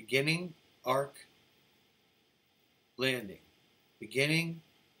 Beginning. Arc. Landing. Beginning.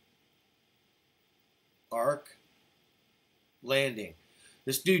 Arc. Landing.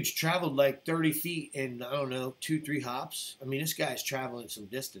 This dude's traveled like 30 feet in, I don't know, 2-3 hops. I mean, this guy's traveling some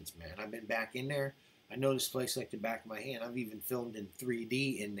distance, man. I've been back in there. I know this place like the back of my hand. I've even filmed in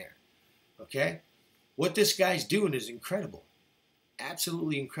 3D in there. Okay? What this guy's doing is incredible.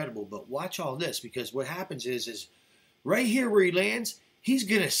 Absolutely incredible. But watch all this, because what happens is right here where he lands, he's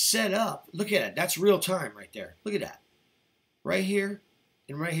going to set up. Look at it. That's real time right there. Look at that. Right here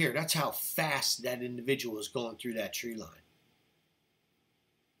and right here. That's how fast that individual is going through that tree line.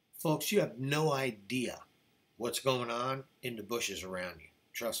 Folks, you have no idea what's going on in the bushes around you.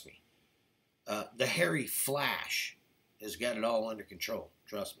 Trust me. The hairy flash has got it all under control.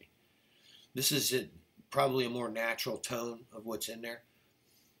 Trust me. This is probably a more natural tone of what's in there.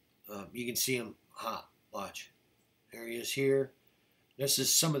 You can see him hop. Watch. There he is here. This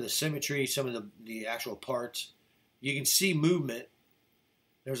is some of the symmetry, some of the actual parts. You can see movement.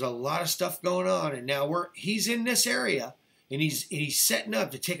 There's a lot of stuff going on, and now he's in this area. And he's setting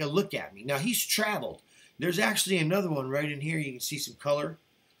up to take a look at me. Now, he's traveled. There's actually another one right in here. You can see some color.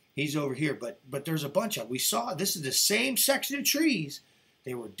 He's over here. But there's a bunch of them. We saw this is the same section of trees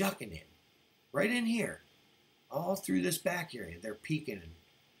they were ducking in. Right in here. All through this back area. They're peeking.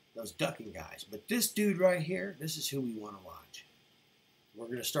 Those ducking guys. But this dude right here, this is who we want to watch. We're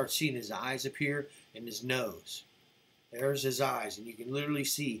going to start seeing his eyes appear and his nose. There's his eyes. And you can literally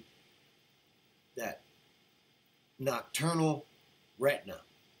see that nocturnal retina,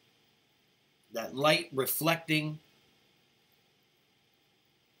 that light reflecting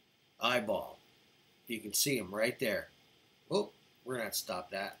eyeball. You can see him right there. Oh, we're gonna have to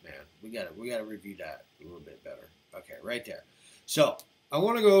stop that, man. We gotta review that a little bit better. Okay, right there. So I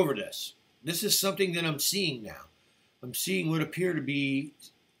want to go over this. This is something that I'm seeing now. I'm seeing what appear to be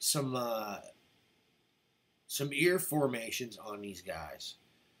some ear formations on these guys.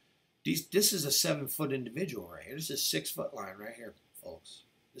 This is a 7-foot individual right here. This is a 6-foot line right here, folks.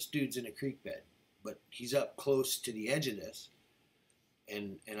 This dude's in a creek bed, but he's up close to the edge of this,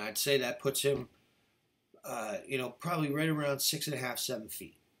 and I'd say that puts him, probably right around 6.5, 7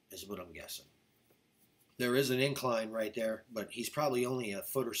 feet is what I'm guessing. There is an incline right there, but he's probably only a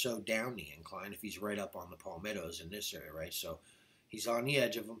foot or so down the incline if he's right up on the palmettos in this area, right? So he's on the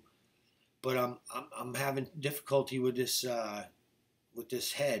edge of them, but I'm having difficulty with this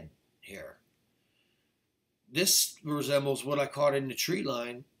head here. This resembles what I caught in the tree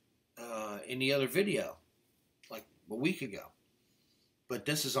line in the other video like a week ago, but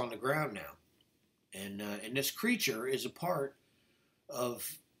this is on the ground now, and this creature is a part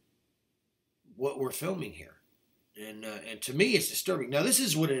of what we're filming here, and to me it's disturbing. Now this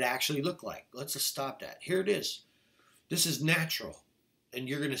is what it actually looked like. Let's just stop that. Here it is. This is natural, and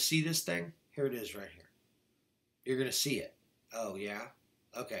you're gonna see this thing. Here it is right here. You're gonna see it. Oh yeah.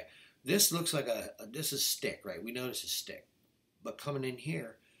 Okay, this looks like this is stick, right? We know this is stick. But coming in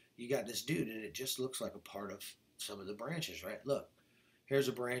here, you got this dude, and it just looks like a part of some of the branches, right? Look, here's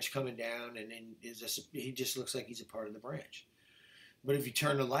a branch coming down, and then he just looks like he's a part of the branch. But if you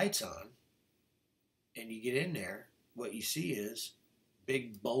turn the lights on, and you get in there, what you see is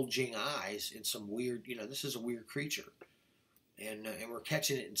big bulging eyes and some weird, this is a weird creature. And we're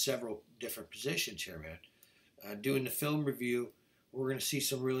catching it in several different positions here, man. Doing the film review, we're going to see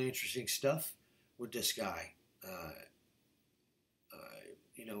some really interesting stuff with this guy.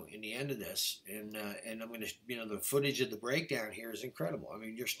 In the end of this, and I'm going to, the footage of the breakdown here is incredible. I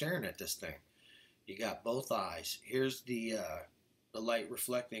mean, you're staring at this thing. You got both eyes. Here's the light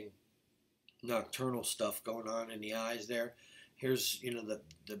reflecting nocturnal stuff going on in the eyes there. Here's,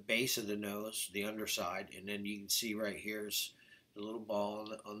 the base of the nose, the underside, and then you can see right here's the little ball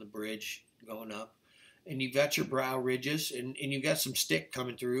on the bridge going up. And you've got your brow ridges, and you've got some stick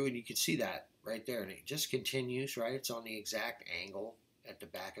coming through, and you can see that right there. And it just continues, right? It's on the exact angle at the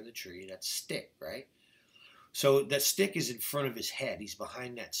back of the tree. That's stick, right? So that stick is in front of his head. He's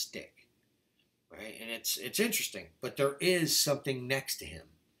behind that stick, right? And it's interesting, but there is something next to him.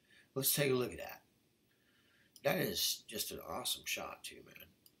 Let's take a look at that. That is just an awesome shot too, man.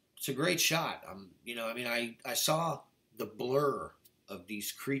 It's a great shot. I saw the blur of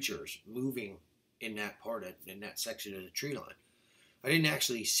these creatures moving in that in that section of the tree line. I didn't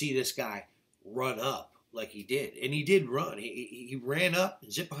actually see this guy run up like he did. And he did run. He ran up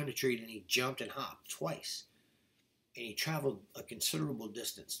and zipped behind a tree, and he jumped and hopped twice. And he traveled a considerable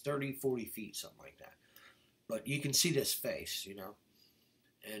distance, 30, 40 feet, something like that. But you can see this face,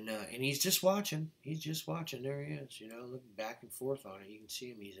 And he's just watching. He's just watching. There he is, looking back and forth on it. You can see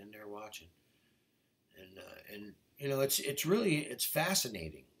him. He's in there watching. And it's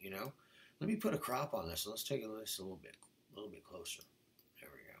fascinating, Let me put a crop on this. Let's take a look a little bit closer. There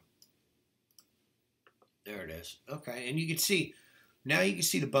we go. There it is. Okay, and you can see, now you can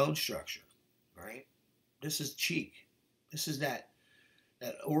see the bone structure, right? This is cheek. This is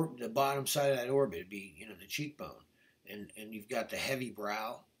the bottom side of that orbit. It'd be, the cheekbone. And you've got the heavy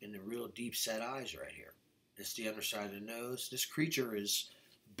brow and the real deep set eyes right here. It's the underside of the nose. This creature is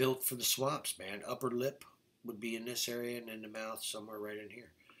built for the swamps, man. Upper lip would be in this area, and then the mouth somewhere right in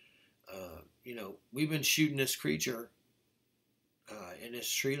here. We've been shooting this creature in this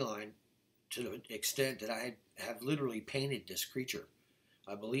tree line to the extent that I have literally painted this creature.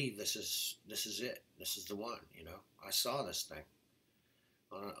 I believe this is it. This is the one. I saw this thing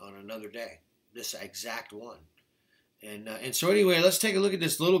on another day. This exact one. And so anyway, let's take a look at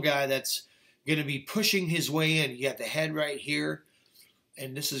this little guy that's going to be pushing his way in. You got the head right here,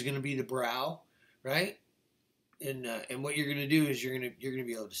 and this is going to be the brow, right? And what you're going to do is you're going to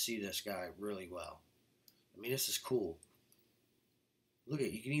be able to see this guy really well. I mean, this is cool. Look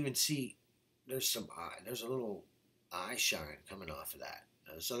at, you can even see there's a little eye shine coming off of that.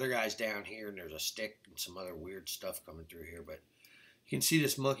 This other guy's down here, and there's a stick and some other weird stuff coming through here, but you can see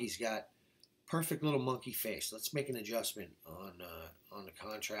this monkey's got perfect little monkey face. Let's make an adjustment on the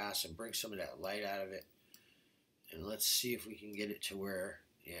contrast and bring some of that light out of it. And let's see if we can get it to where,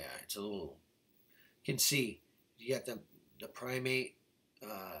 yeah, it's a little, you can see, you got the primate,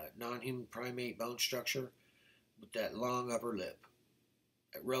 non-human primate bone structure with that long upper lip,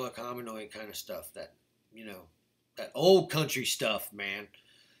 that relic hominoid kind of stuff, that, that old country stuff, man.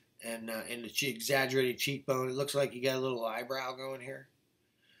 And the exaggerated cheekbone. It looks like you got a little eyebrow going here.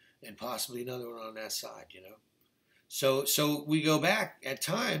 And possibly another one on that side, So we go back at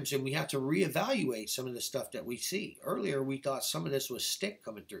times and we have to reevaluate some of the stuff that we see. Earlier we thought some of this was stick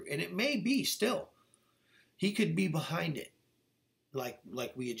coming through. And it may be still. He could be behind it. Like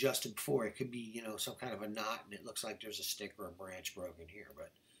we adjusted before. It could be, some kind of a knot, and it looks like there's a stick or a branch broken here.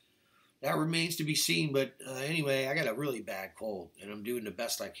 But that remains to be seen. But anyway, I got a really bad cold, and I'm doing the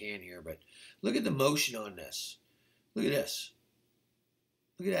best I can here. But look at the motion on this. Look at this.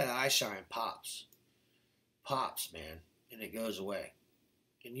 Look at that eye shine. Pops, man. And it goes away.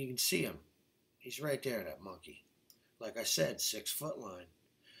 And you can see him. He's right there, that monkey. Like I said, 6 foot line.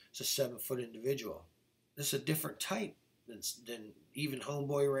 It's a 7 foot individual. This is a different type than even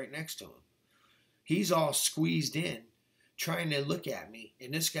homeboy right next to him. He's all squeezed in, trying to look at me.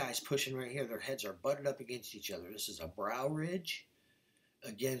 And this guy's pushing right here. Their heads are butted up against each other. This is a brow ridge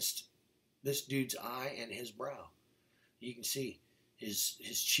against this dude's eye and his brow. You can see his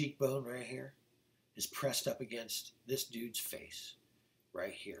cheekbone right here is pressed up against this dude's face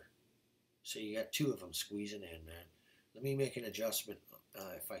right here. So you got 2 of them squeezing in, man. Let me make an adjustment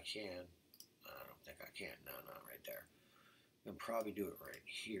if I can. I don't think I can. No, not right there. I can probably do it right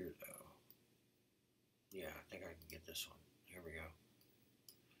here, though. Yeah, I think I can get this one. Here we go.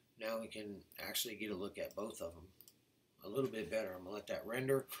 Now we can actually get a look at both of them a little bit better. I'm going to let that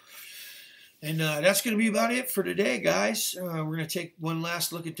render. And that's going to be about it for today, guys. We're going to take one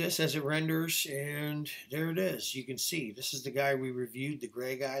last look at this as it renders, and there it is. You can see this is the guy we reviewed, the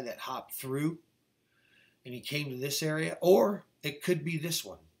gray guy that hopped through. and he came to this area, or it could be this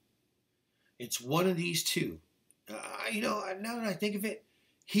one. It's one of these two. You know, now that I think of it,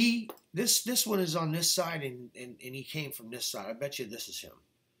 this one is on this side, and he came from this side. I bet you this is him.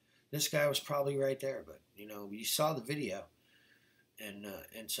 This guy was probably right there, but you know, you saw the video, and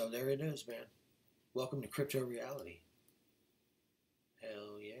so there it is, man. Welcome to Crypto Reality.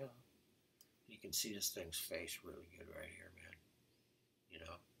 Hell yeah. You can see this thing's face really good right here, man. You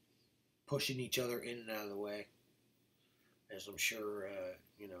know, pushing each other in and out of the way, as I'm sure,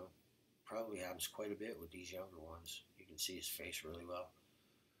 you know, probably happens quite a bit with these younger ones. You can see his face really well.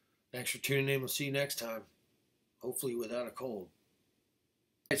 Thanks for tuning in. We'll see you next time. Hopefully without a cold.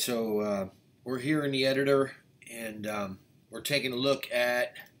 All right, so we're here in the editor, and we're taking a look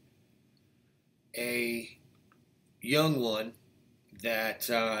at a young one that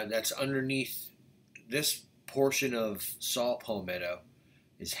that's underneath this portion of saw palmetto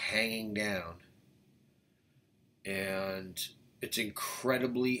is hanging down, and it's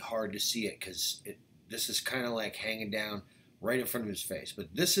incredibly hard to see it because this is kind of like hanging down right in front of his face.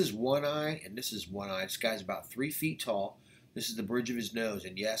 But this is one eye, and this is one eye. This guy's about 3 feet tall. This is the bridge of his nose,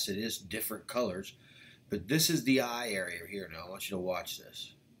 and yes, it is different colors, but this is the eye area here. Now I want you to watch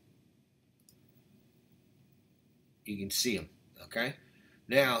this. You can see him, okay?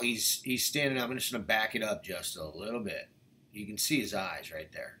 Now he's standing up. I'm just going to back it up just a little bit. You can see his eyes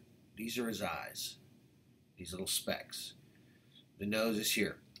right there. These are his eyes, these little specks. The nose is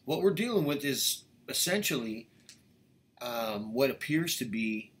here. What we're dealing with is essentially what appears to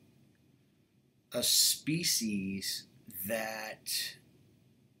be a species that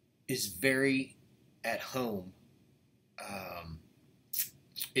is very at home.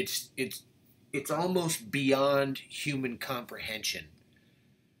 It's almost beyond human comprehension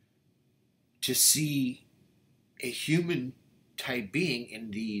to see a human type being in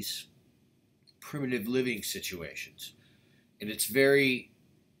these primitive living situations. And it's very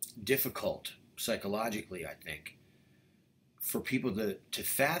difficult psychologically, I think, for people to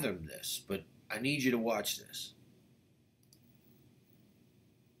fathom this. But I need you to watch this.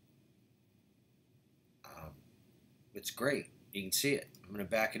 It's great. You can see it. I'm going to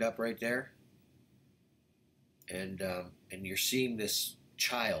back it up right there. And you're seeing this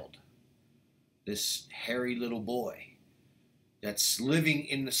child, this hairy little boy that's living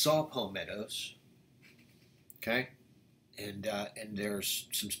in the saw palmettos. Okay? And there's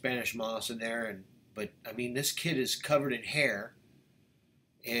some Spanish moss in there, but I mean, this kid is covered in hair,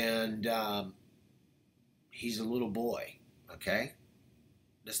 and he's a little boy. Okay,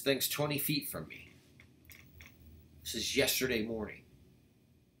 this thing's 20 feet from me. This is yesterday morning.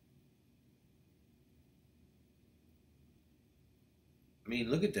 I mean,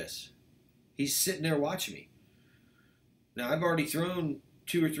 look at this. He's sitting there watching me. Now I've already thrown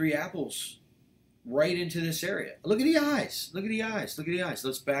 2 or 3 apples right into this area. Look at the eyes. Look at the eyes. Look at the eyes.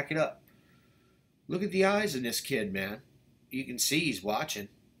 Let's back it up. Look at the eyes in this kid, man. You can see he's watching.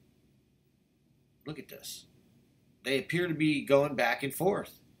 Look at this. They appear to be going back and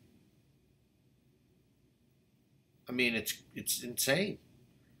forth. I mean, it's insane.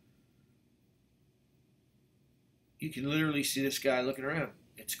 You can literally see this guy looking around.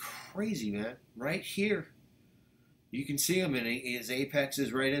 It's crazy, man. Right here. You can see him, and his apex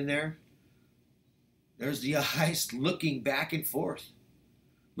is right in there. There's the eyes looking back and forth.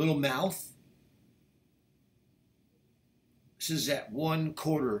 Little mouth. This is at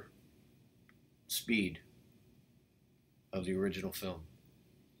 1/4 speed of the original film.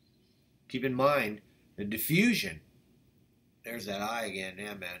 Keep in mind the diffusion. There's that eye again.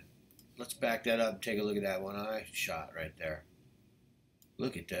 Yeah, man. Let's back that up and take a look at that one eye shot right there.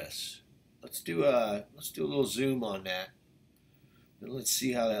 Look at this. Let's do a little zoom on that. And let's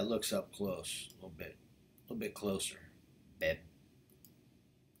see how that looks up close. A little bit closer. Let's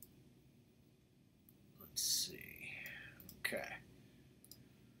see. Okay.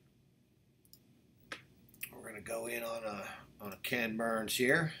 We're gonna go in on a Ken Burns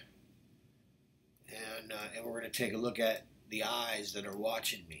here, and we're gonna take a look at the eyes that are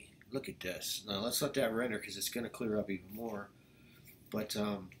watching me. Look at this. Now let's let that render because it's gonna clear up even more. But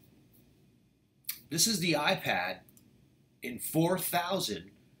this is the iPad in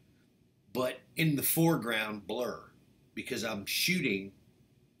 4000, but in the foreground blur because I'm shooting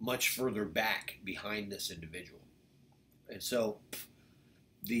much further back behind this individual. And so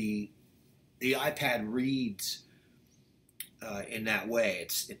the iPad reads in that way.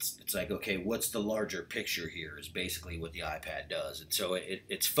 It's like, okay, what's the larger picture here is basically what the iPad does. And so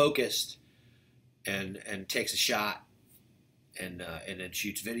it's focused and takes a shot and then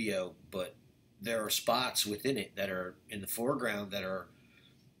shoots video, but there are spots within it that are in the foreground that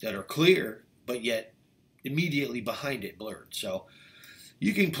are clear, but yet immediately behind it blurred. So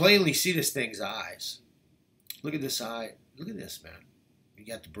you can plainly see this thing's eyes. Look at this eye. Look at this, man. You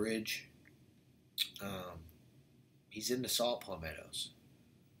got the bridge. He's in the salt palmettos.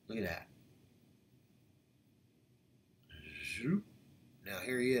 Look at that. Now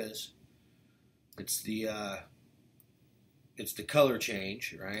here he is. It's the color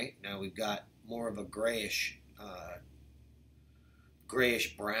change, right? Now we've got more of a grayish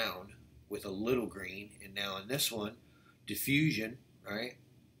brown with a little green, and now in this one, diffusion, right?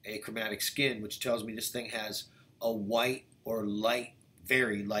 Achromatic skin, which tells me this thing has a white or light,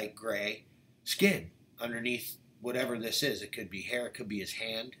 very light gray skin underneath whatever this is. It could be hair, it could be his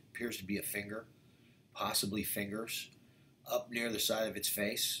hand, appears to be a finger, possibly fingers, up near the side of its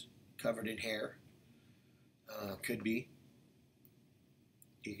face, covered in hair. Could be.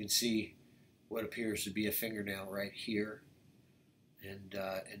 You can see what appears to be a fingernail right here, and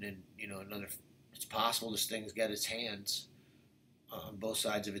then another. It's possible this thing's got its hands on both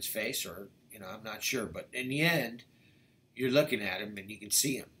sides of its face, or I'm not sure. But in the end, you're looking at him and you can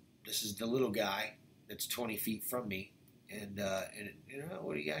see him. This is the little guy that's 20 feet from me, and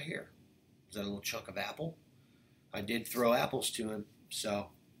what do you got here? Is that a little chunk of apple? I did throw apples to him, so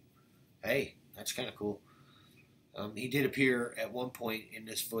hey, that's kind of cool. He did appear at one point in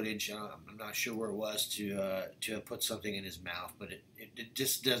this footage. I'm not sure where it was to put something in his mouth, but it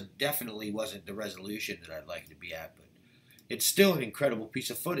just definitely wasn't the resolution that I'd like it to be at. But it's still an incredible piece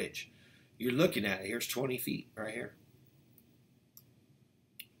of footage. You're looking at it. Here's 20 feet right here,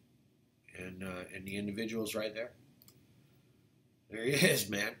 and the individual's right there. There he is,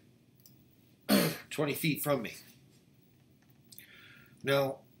 man. 20 feet from me.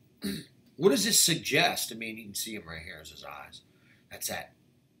 Now, what does this suggest? I mean, you can see him right here as his eyes. That's that,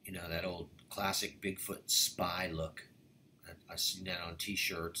 that old classic Bigfoot spy look. I've seen that on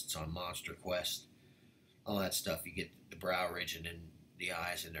T-shirts. It's on Monster Quest. All that stuff. You get the brow ridge and then the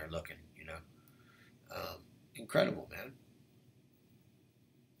eyes, and they're looking. Incredible, man.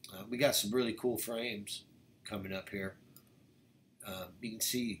 We got some really cool frames coming up here. You can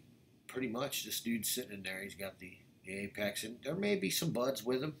see pretty much this dude's sitting in there. He's got the apex, and there may be some buds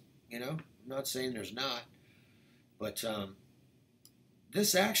with him. I'm not saying there's not, but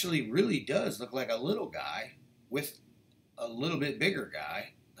this actually really does look like a little guy with a little bit bigger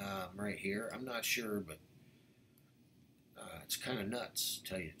guy right here. I'm not sure, but it's kind of nuts, to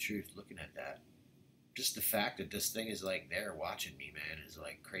tell you the truth, looking at that. Just the fact that this thing is like there watching me, man, is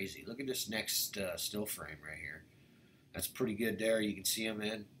like crazy. Look at this next still frame right here. That's pretty good there. You can see him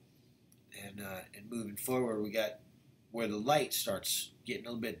in. And moving forward, we got where the light starts getting a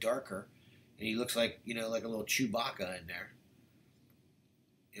little bit darker, and he looks like, like a little Chewbacca in there.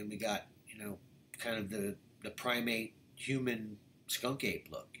 And we got, kind of the primate human skunk ape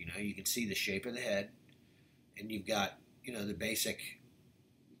look. You can see the shape of the head, and you've got, the basic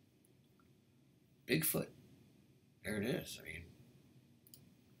Bigfoot. There it is. I mean,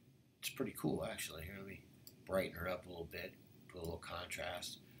 it's pretty cool, actually. Here, let me brighten her up a little bit, put a little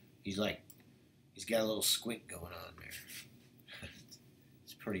contrast. He's got a little squint going on there.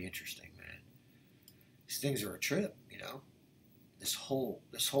 It's pretty interesting, man. These things are a trip, This whole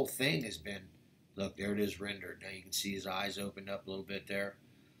thing has been, look, there it is rendered. Now you can see his eyes opened up a little bit there.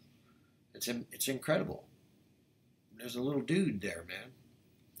 It's incredible. There's a little dude there, man.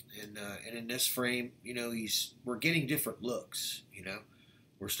 And in this frame, we're getting different looks,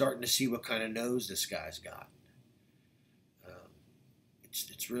 We're starting to see what kind of nose this guy's got.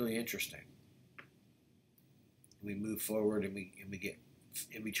 It's really interesting. We move forward and we get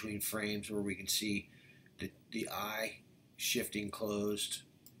in between frames where we can see the eye shifting closed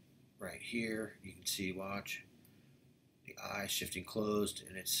right here. You can see, watch, the eye shifting closed,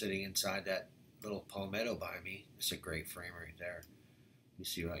 and it's sitting inside that little palmetto by me. It's a great frame right there. Let me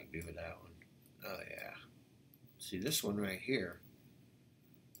see what I can do with that one. Oh yeah. See this one right here,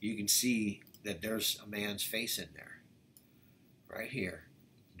 you can see that there's a man's face in there. Right here.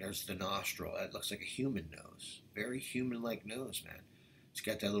 There's the nostril. That looks like a human nose. Very human-like nose, man. It's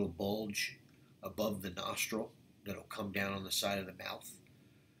got that little bulge above the nostril that'll come down on the side of the mouth.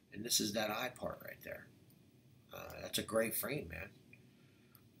 And this is that eye part right there. That's a great frame, man.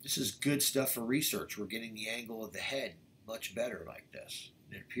 This is good stuff for research. We're getting the angle of the head much better like this.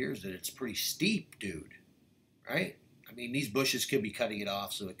 And it appears that it's pretty steep, dude. Right? I mean, these bushes could be cutting it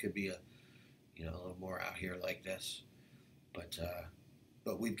off, so it could be a little more out here like this.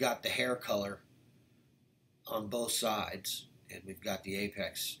 But we've got the hair color on both sides, and we've got the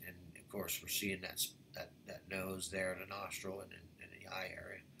apex, and of course we're seeing that nose there, the nostril, and the eye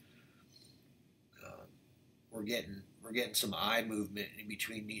area. we're getting some eye movement in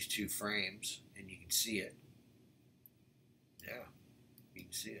between these two frames, and you can see it. Yeah, you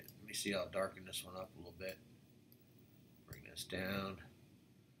can see it. Let me see. I'll darken this one up a little bit. Bring this down.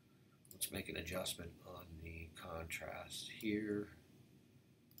 Let's make an adjustment on the contrast here,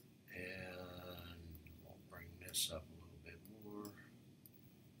 and we'll bring this up a little bit more.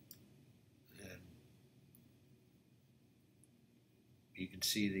 And you can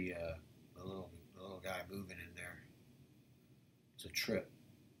see the little guy moving in there. It's a trip.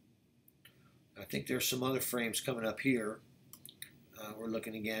 I think there's some other frames coming up here. We're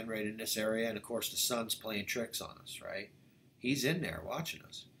looking again right in this area, and of course the sun's playing tricks on us, right? He's in there watching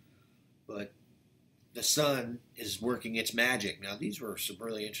us. But the sun is working its magic. Now, these were some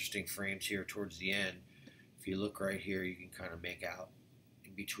really interesting frames here towards the end. If you look right here, you can kind of make out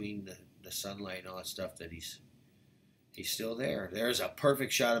in between the sunlight and all that stuff that he's still there. There's a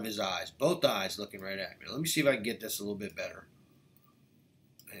perfect shot of his eyes. Both eyes looking right at me. Let me see if I can get this a little bit better.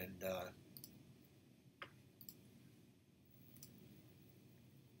 And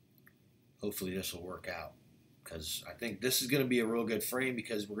hopefully this will work out, because I think this is going to be a real good frame,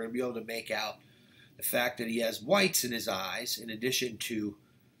 because we're going to be able to make out the fact that he has whites in his eyes in addition to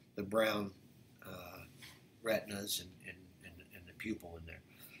the brown retinas and the pupil in there.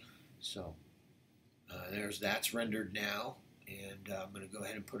 So that's rendered now, and I'm going to go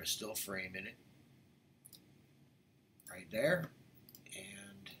ahead and put a still frame in it right there,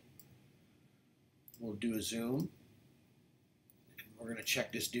 and we'll do a zoom. We're going to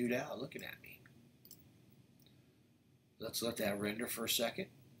check this dude out looking at me. Let's let that render for a second.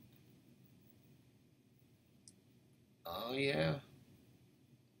 Oh yeah,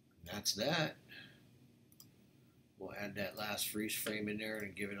 that's that. We'll add that last freeze frame in there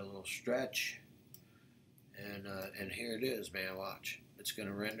and give it a little stretch. And here it is, man. Watch. It's going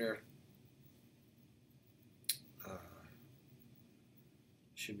to render.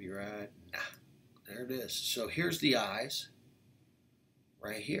 Should be right. Nah. There it is. So here's the eyes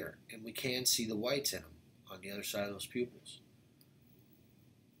right here. And we can see the whites in them on the other side of those pupils.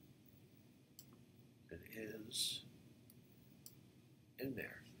 It is in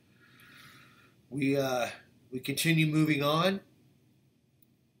there. We continue moving on,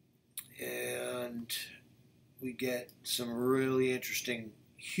 and we get some really interesting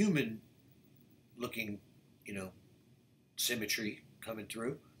human-looking, symmetry coming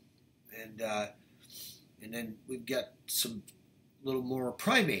through, and then we've got some little more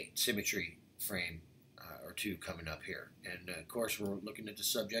primate symmetry frame or two coming up here, and of course we're looking at the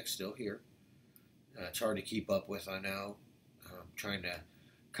subject still here. It's hard to keep up with, I know. Trying to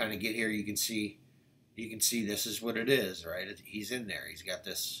kind of get here. You can see this is what it is, right? He's in there. He's got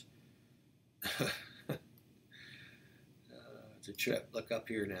this. It's a trip. Look up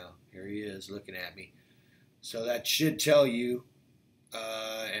here now. Here he is looking at me. So that should tell you.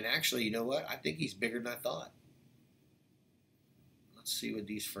 And actually, you know what? I think he's bigger than I thought. Let's see what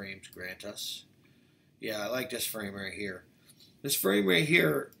these frames grant us. Yeah, I like this frame right here. This frame right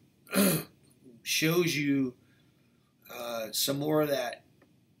here shows you some more of that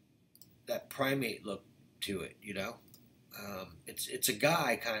primate look to it, It's a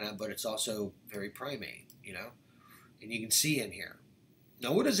guy kind of, but it's also very primate, And you can see in here.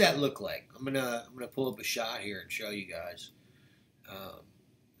 Now, what does that look like? I'm gonna pull up a shot here and show you guys.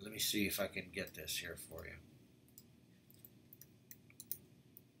 Let me see if I can get this here for you.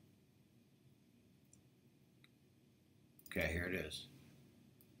 Okay, here it is.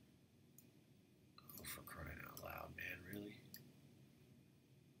 Oh, for crying out loud, man, really?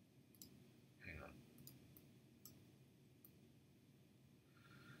 Hang on.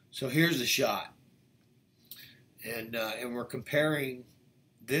 So here's the shot. And we're comparing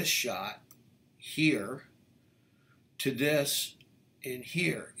this shot here to this in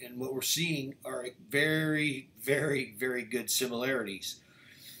here. And what we're seeing are very, very, very good similarities.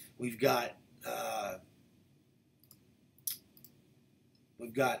 We've got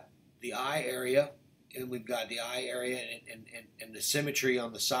the eye area, and we've got the eye area, and the symmetry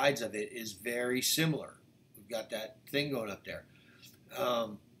on the sides of it is very similar. We've got that thing going up there.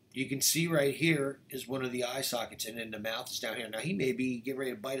 You can see right here is one of the eye sockets, and then the mouth is down here. Now, he may be getting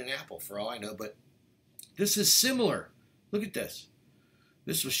ready to bite an apple for all I know, but this is similar. Look at this.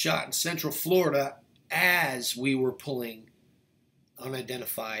 This was shot in Central Florida as we were pulling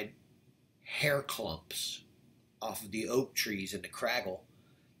unidentified hair clumps off of the oak trees and the craggle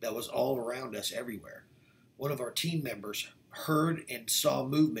that was all around us everywhere. One of our team members heard and saw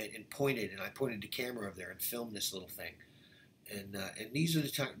movement and pointed, and I pointed the camera over there and filmed this little thing. And these are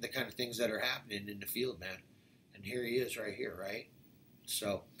the kind of things that are happening in the field, man. And here he is right here, right?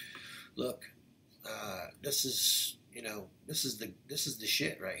 So, look, This is, you know, this is the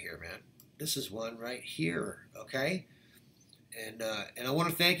shit right here, man. This is one right here, okay? And I want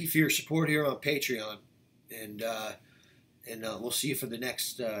to thank you for your support here on Patreon, and we'll see you for the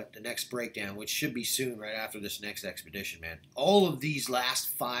next breakdown, which should be soon, right after this next expedition, man. All of these last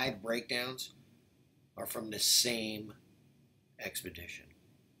 5 breakdowns are from the same expedition.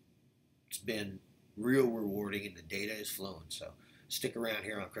 It's been real rewarding, and the data is flowing. So stick around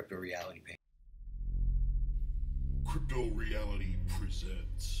here on Crypto Reality Page. Crypto Reality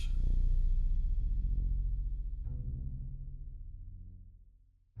presents.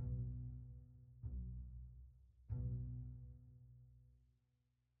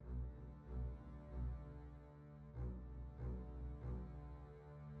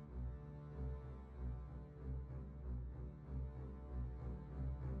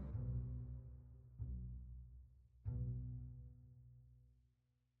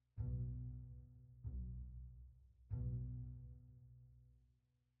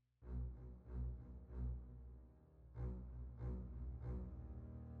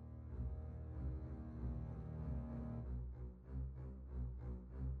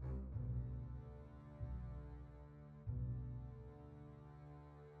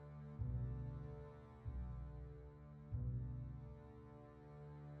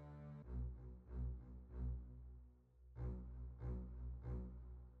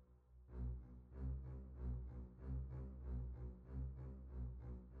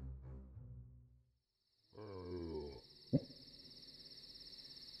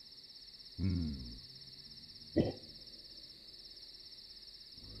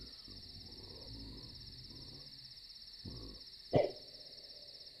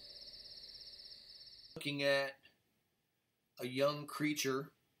 Looking at a young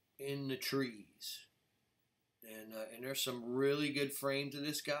creature in the trees, and there's some really good frame to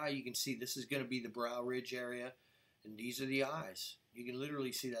this guy. You can see this is going to be the brow ridge area, and these are the eyes. You can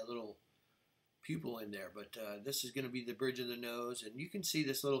literally see that little pupil in there, but this is going to be the bridge of the nose, and you can see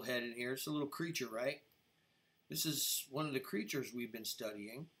this little head in here. It's a little creature, right? This is one of the creatures we've been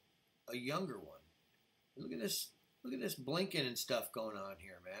studying, a younger one. Look at this blinking and stuff going on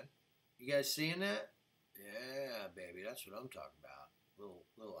here, man. You guys seeing that? Yeah, baby, that's what I'm talking about.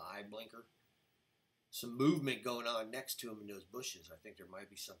 Little eye blinker. Some movement going on next to him in those bushes. I think there might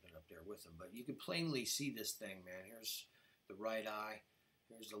be something up there with him, but you can plainly see this thing, man. Here's the right eye.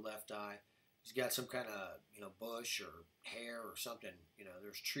 Here's the left eye. He's got some kind of, you know, bush or hair or something. You know,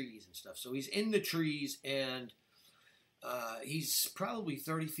 there's trees and stuff. So he's in the trees, and he's probably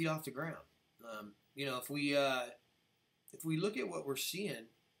 30 feet off the ground. You know, if we look at what we're seeing,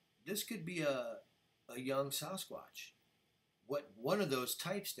 this could be a young Sasquatch. What one of those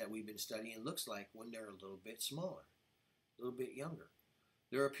types that we've been studying looks like when they're a little bit smaller, a little bit younger.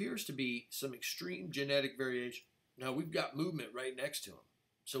 There appears to be some extreme genetic variation. Now, we've got movement right next to him,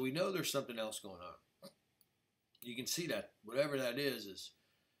 so we know there's something else going on. You can see that whatever that is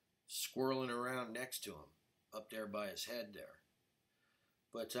squirreling around next to him, up there by his head there.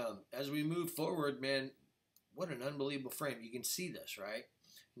 But as we move forward, man, what an unbelievable frame. You can see this, right?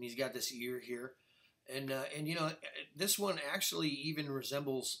 And he's got this ear here. And you know, this one actually even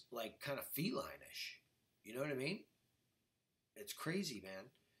resembles, like, kind of feline-ish. You know what I mean? It's crazy, man.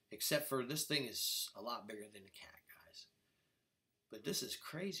 Except for this thing is a lot bigger than a cat, guys. But this is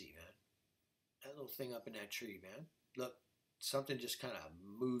crazy, man. That little thing up in that tree, man. Look, something just kind of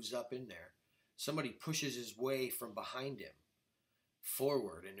moves up in there. Somebody pushes his way from behind him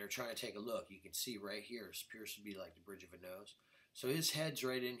forward, and they're trying to take a look. You can see right here, it appears to be like the bridge of a nose. So his head's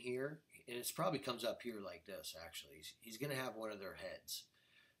right in here, and it probably comes up here like this, actually. He's going to have one of their heads.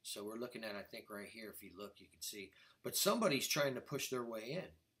 So we're looking at, I think, right here. If you look, you can see. But somebody's trying to push their way in.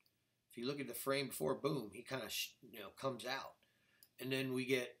 If you look at the frame before, boom, he kind of, you know, comes out. And then we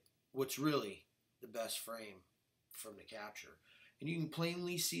get what's really the best frame from the capture. And you can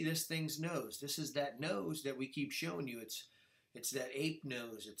plainly see this thing's nose. This is that nose that we keep showing you. It's that ape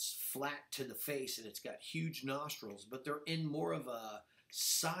nose. It's flat to the face, and it's got huge nostrils, but they're in more of a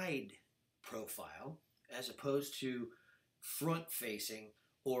side profile as opposed to front-facing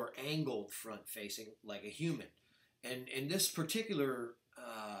or angled front-facing like a human. And this particular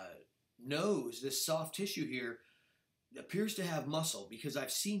nose, this soft tissue here, appears to have muscle, because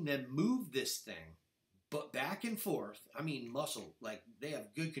I've seen them move this thing but back and forth. I mean muscle, like they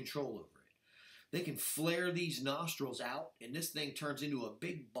have good control over it. They can flare these nostrils out, and this thing turns into a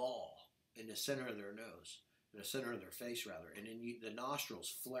big ball in the center of their nose, in the center of their face, rather. And then the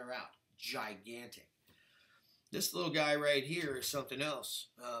nostrils flare out, gigantic. This little guy right here is something else.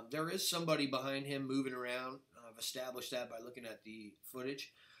 There is somebody behind him moving around. I've established that by looking at the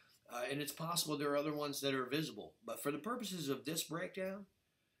footage. And it's possible there are other ones that are visible. But for the purposes of this breakdown,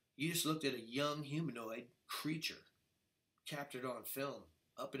 you just looked at a young humanoid creature captured on film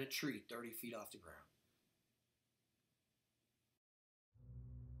up in a tree 30 feet off the ground.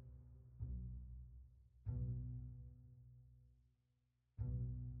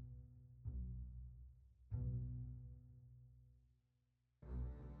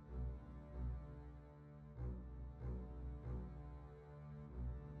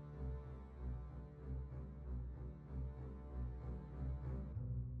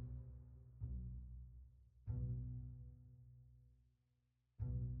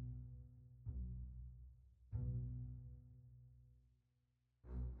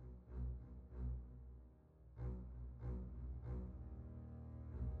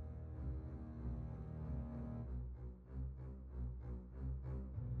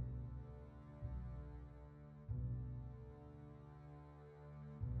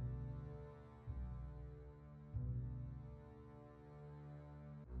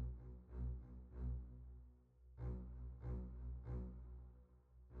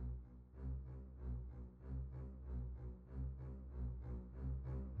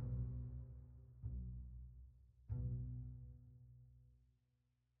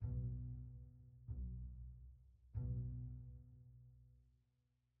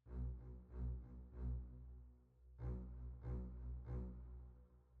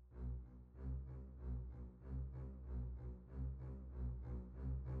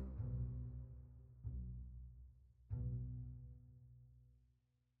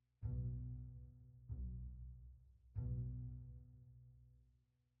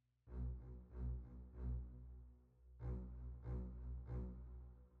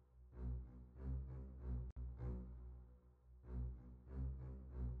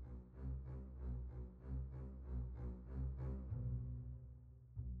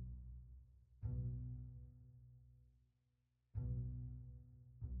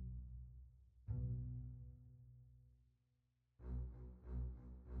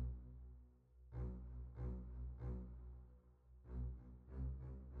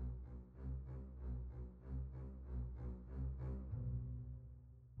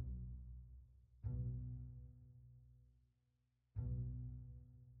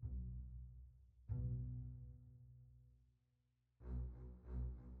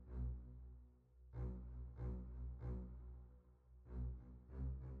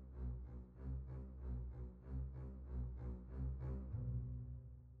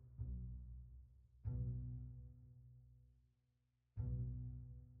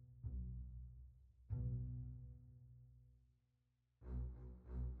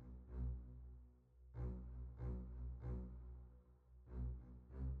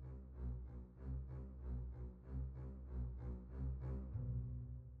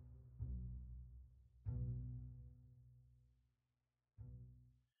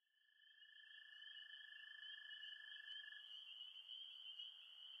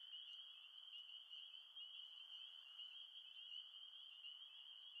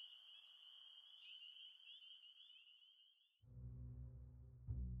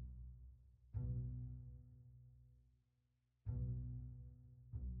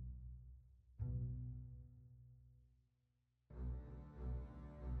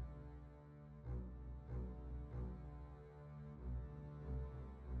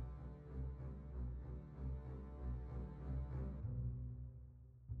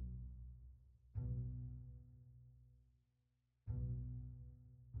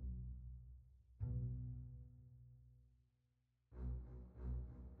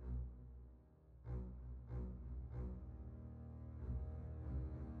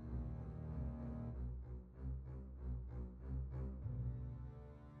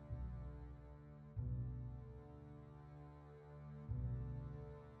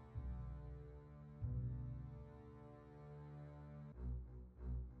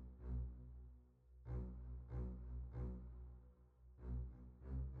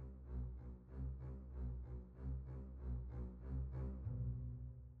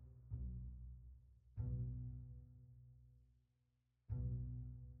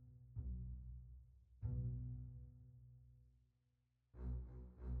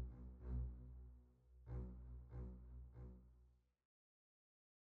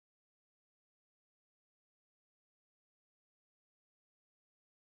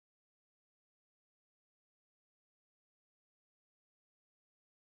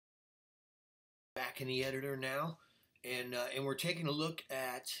 Back in the editor now, and we're taking a look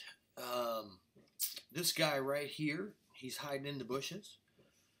at this guy right here. He's hiding in the bushes,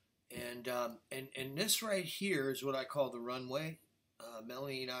 and this right here is what I call the runway.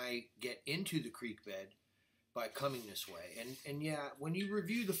 Melanie and I get into the creek bed by coming this way. And yeah, when you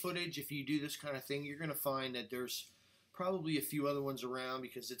review the footage, if you do this kind of thing, you're going to find that there's probably a few other ones around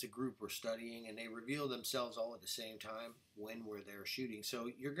because it's a group we're studying, and they reveal themselves all at the same time when we're there shooting. So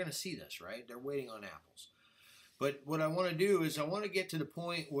you're going to see this, right? They're waiting on apples. But what I want to do is I want to get to the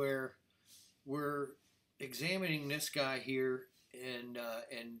point where we're examining this guy here, and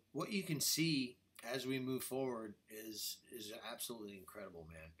what you can see as we move forward is absolutely incredible,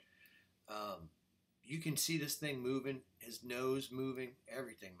 man. You can see this thing moving, his nose moving,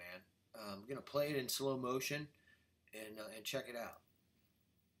 everything, man. I'm going to play it in slow motion and check it out.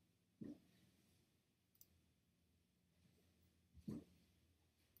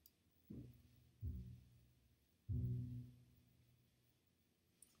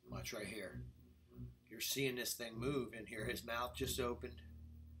 Watch right here. You're seeing this thing move in here. His mouth just opened.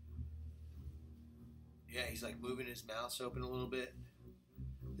 Yeah, he's like moving his mouth open a little bit.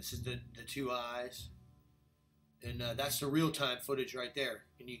 This is the two eyes. And that's the real-time footage right there.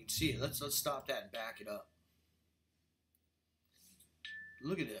 And you can see it. Let's stop that and back it up.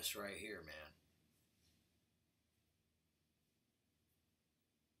 Look at this right here, man.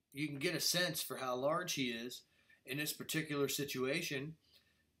 You can get a sense for how large he is in this particular situation.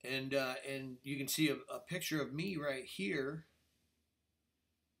 And you can see a picture of me right here.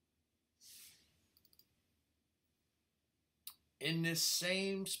 In this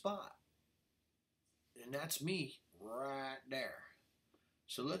same spot. And that's me right there.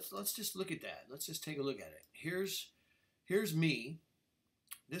 So let's just look at that. Let's just take a look at it. Here's me.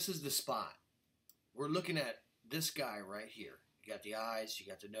 This is the spot. We're looking at this guy right here. You got the eyes, you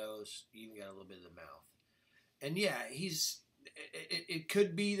got the nose, you even got a little bit of the mouth. And yeah, it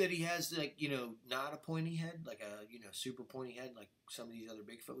could be that he has, like, you know, not a pointy head, like a, you know, super pointy head like some of these other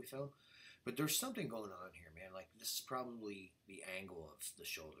Bigfoot we found. But there's something going on here, man. Like, this is probably the angle of the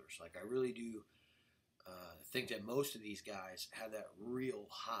shoulders. Like, I really do think that most of these guys have that real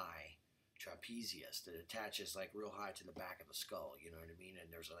high trapezius that attaches, like, real high to the back of the skull. You know what I mean?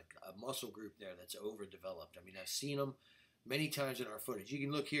 And there's, like, a muscle group there that's overdeveloped. I mean, I've seen them many times in our footage. You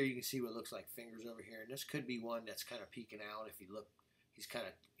can look here. You can see what looks like fingers over here. And this could be one that's kind of peeking out. If you look, he's kind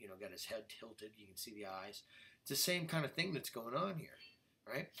of, you know, got his head tilted. You can see the eyes. It's the same kind of thing that's going on here.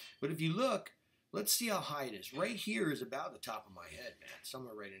 Right? But if you look, let's see how high it is. Right here is about the top of my head, man.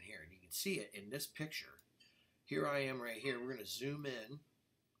 Somewhere right in here. And you can see it in this picture. Here I am right here. We're going to zoom in.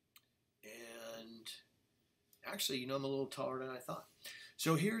 And actually, you know, I'm a little taller than I thought.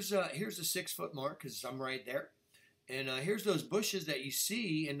 So here's the 6 foot mark because I'm right there. And here's those bushes that you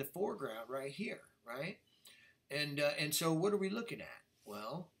see in the foreground right here, right? And so what are we looking at?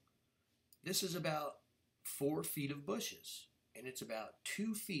 Well, this is about 4 feet of bushes. And it's about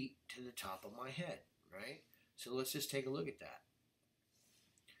 2 feet to the top of my head, right? So let's just take a look at that.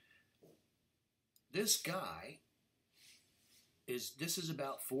 This guy this is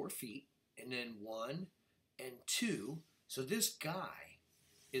about 4 feet, and then 1 and 2. So this guy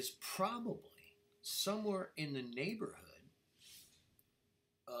is probably somewhere in the neighborhood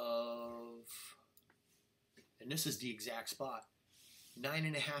of, and this is the exact spot,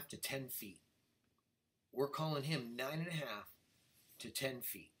 9.5 to 10 feet. We're calling him 9.5 to 10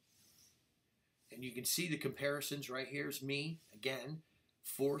 feet. And you can see the comparisons right here is me, again,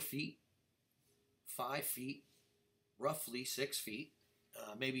 4 feet, 5 feet, roughly 6 feet,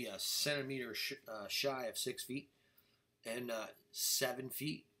 maybe a centimeter shy of 6 feet, and 7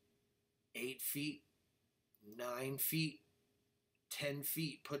 feet, 8 feet, 9 feet, 10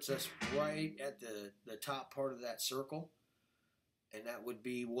 feet puts us right at the top part of that circle. And that would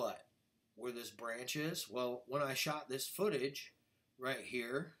be what? Where this branch is? Well, when I shot this footage right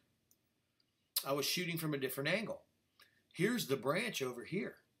here, I was shooting from a different angle. Here's the branch over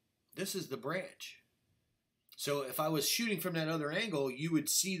here. This is the branch. So if I was shooting from that other angle, you would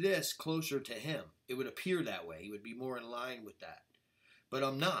see this closer to him. It would appear that way. He would be more in line with that. But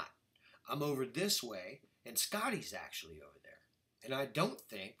I'm not. I'm over this way, and Scotty's actually over there. And I don't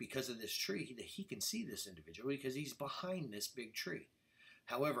think, because of this tree, that he can see this individual because he's behind this big tree.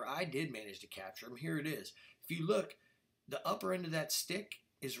 However, I did manage to capture him. Here it is. If you look, the upper end of that stick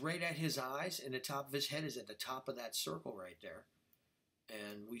is right at his eyes, and the top of his head is at the top of that circle right there.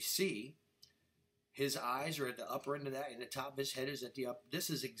 And we see his eyes are at the upper end of that, and the top of his head is at the up. This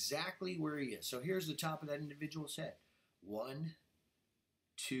is exactly where he is. So here's the top of that individual's head. 1,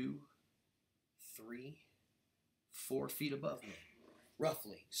 2, 3, 4 feet above me,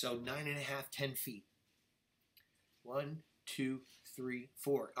 roughly. So 9.5, 10 feet. 1, 2, 3,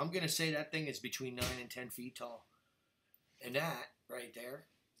 4. I'm going to say that thing is between 9 and 10 feet tall. And that right there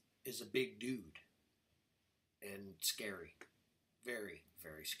is a big dude and scary. Very,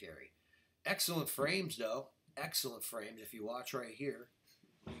 very scary. Excellent frames, though. Excellent frames. If you watch right here,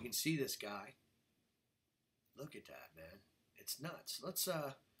 you can see this guy. Look at that, man. It's nuts. Let's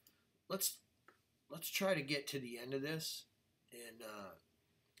try to get to the end of this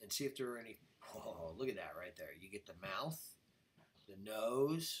and see if there are any. Oh, look at that right there. You get the mouth, the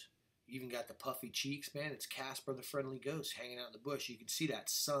nose. You even got the puffy cheeks, man. It's Casper the Friendly Ghost hanging out in the bush. You can see that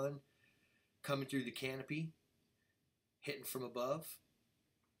sun coming through the canopy, hitting from above,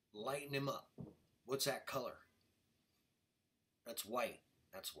 lighting him up. What's that color? That's white.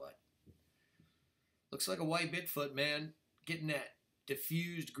 That's what. Looks like a white Bigfoot, man. Getting that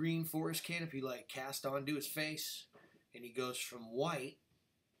diffused green forest canopy light cast onto his face. And he goes from white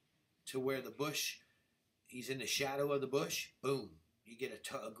to where the bush, he's in the shadow of the bush. Boom. You get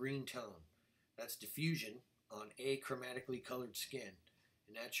a green tone. That's diffusion on achromatically colored skin.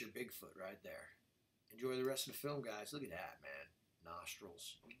 And that's your Bigfoot right there. Enjoy the rest of the film, guys. Look at that, man.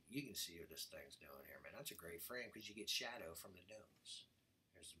 Nostrils. You can see what this thing's doing here, man. That's a great frame because you get shadow from the nose.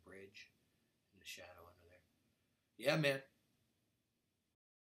 There's the bridge and the shadow under there. Yeah, man.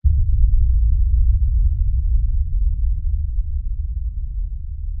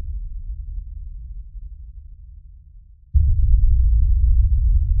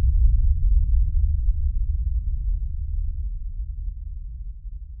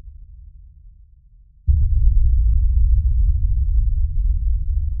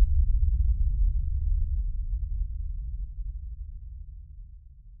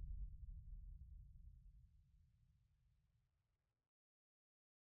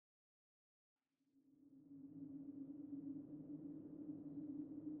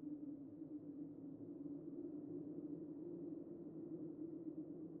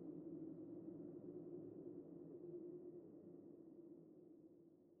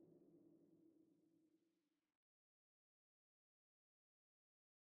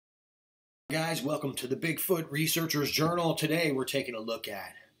 Guys, welcome to the Bigfoot Researchers Journal. Today we're taking a look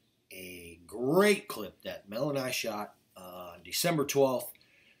at a great clip that Mel and I shot on December 12th,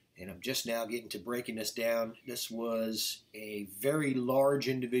 and I'm just now getting to breaking this down. This was a very large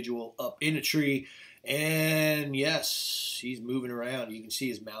individual up in a tree, and yes, he's moving around. You can see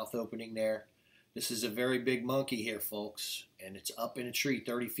his mouth opening there. This is a very big monkey here, folks, and it's up in a tree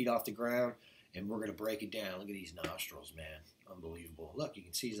 30 feet off the ground, and we're going to break it down. Look at these nostrils, man. Unbelievable. Look, you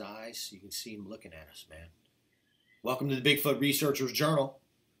can see his eyes. You can see him looking at us, man. Welcome to the Bigfoot Researchers Journal.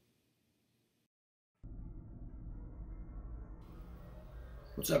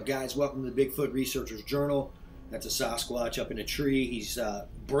 What's up, guys? Welcome to the Bigfoot Researchers Journal. That's a Sasquatch up in a tree. He's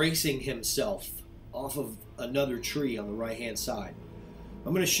bracing himself off of another tree on the right-hand side.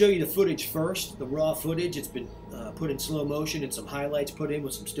 I'm going to show you the footage first, the raw footage. It's been put in slow motion and some highlights put in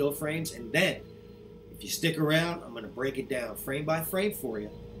with some still frames, and then if you stick around, I'm going to break it down frame by frame for you,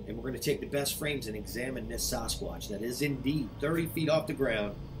 and we're going to take the best frames and examine this Sasquatch that is indeed 30 feet off the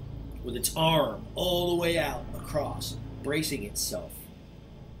ground with its arm all the way out across, bracing itself,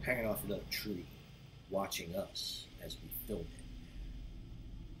 hanging off another tree, watching us as we film it.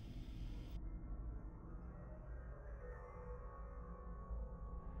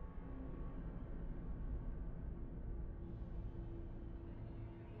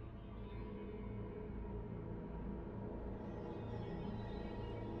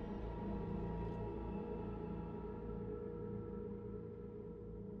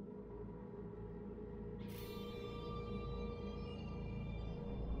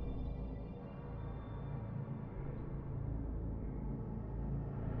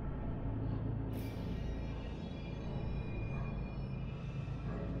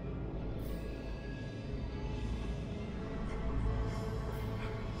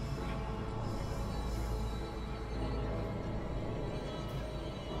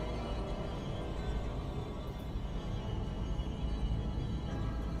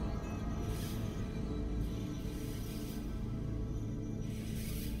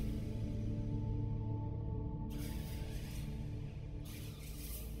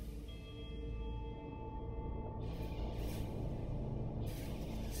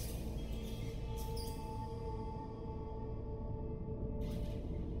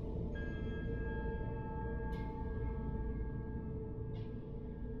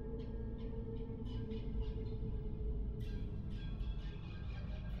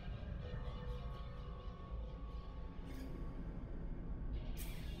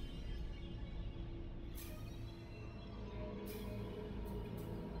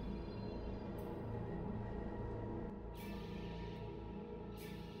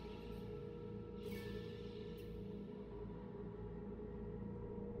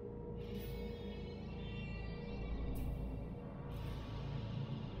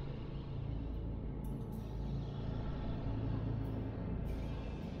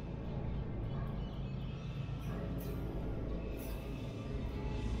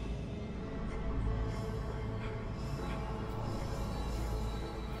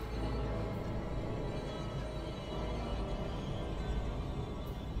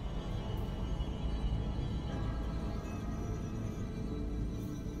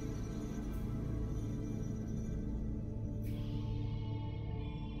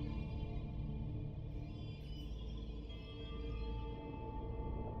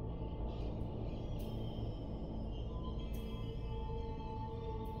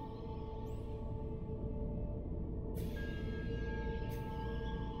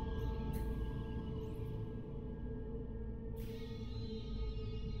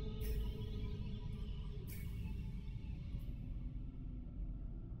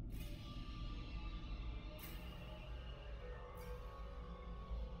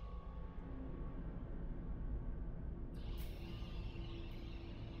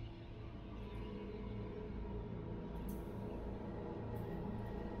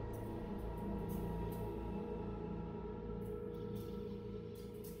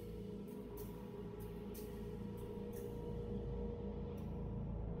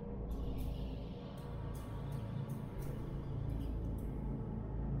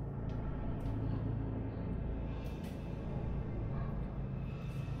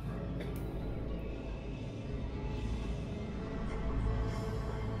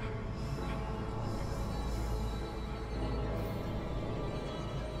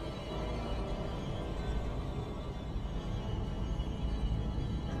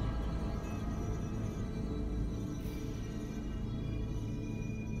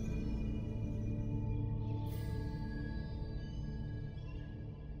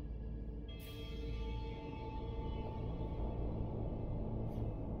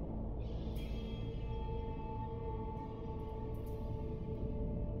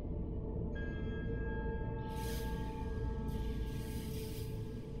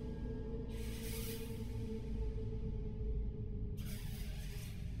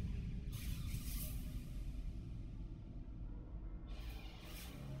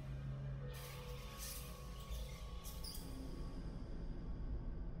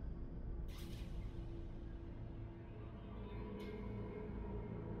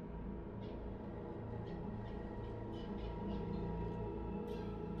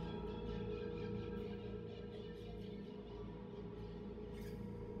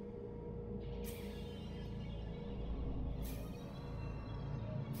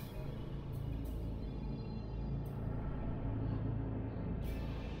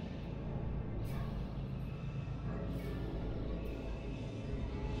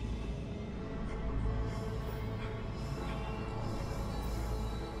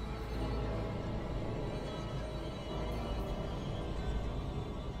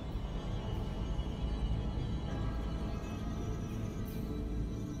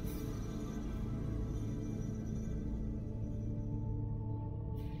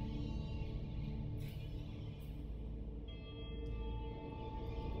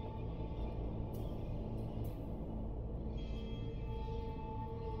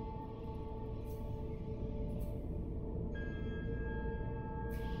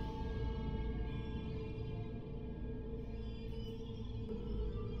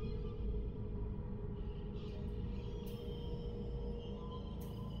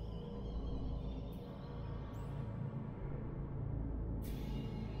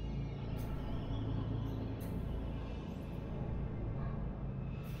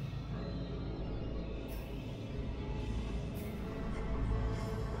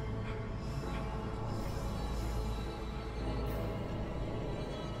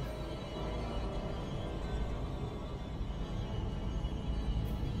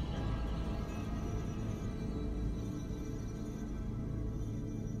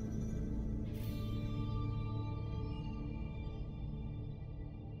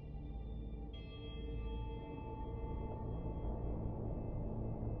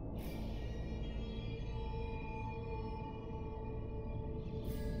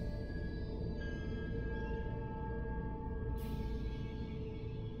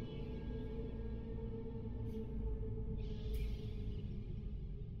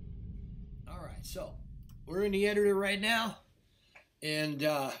 right, so we're in the editor right now, and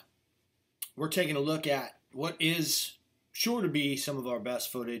we're taking a look at what is sure to be some of our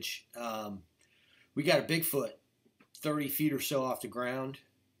best footage. We got a Bigfoot 30 feet or so off the ground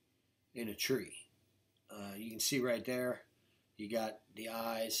in a tree. You can see right there, you got the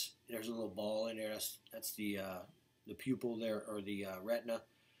eyes. There's a little ball in there. That's the pupil there, or the retina.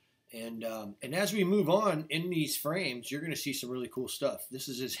 And as we move on in these frames, you're going to see some really cool stuff. This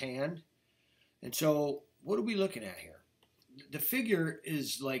is his hand. And so what are we looking at here? The figure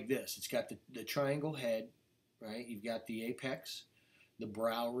is like this. It's got the triangle head, right? You've got the apex, the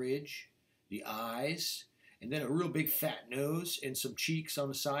brow ridge, the eyes, and then a real big fat nose and some cheeks on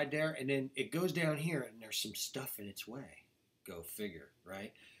the side there. And then it goes down here and there's some stuff in its way. Go figure,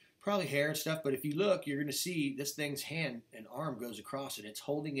 right? Probably hair and stuff, but if you look, you're going to see this thing's hand and arm goes across it. It's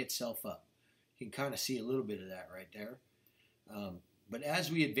holding itself up. You can kind of see a little bit of that right there. But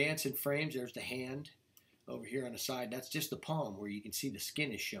as we advance in frames, there's the hand over here on the side. That's just the palm where you can see the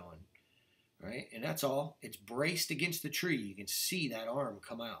skin is showing, right? And that's all. It's braced against the tree. You can see that arm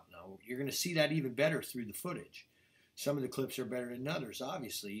come out. Now, you're going to see that even better through the footage. Some of the clips are better than others,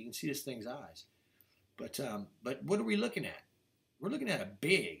 obviously. You can see this thing's eyes. But what are we looking at? We're looking at a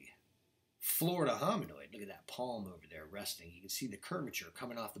big Florida hominoid. Look at that palm over there resting. You can see the curvature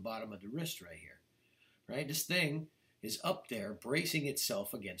coming off the bottom of the wrist right here, right? This thing is up there bracing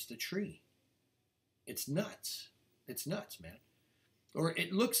itself against a tree. It's nuts. It's nuts, man. Or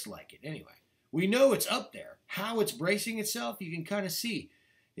it looks like it anyway. We know it's up there. How it's bracing itself, you can kind of see.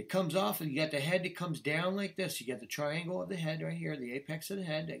 It comes off, and you got the head that comes down like this. You got the triangle of the head right here, the apex of the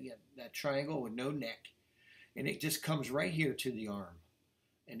head, that triangle with no neck. And it just comes right here to the arm.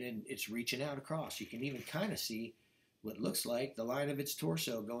 And then it's reaching out across. You can even kind of see what looks like the line of its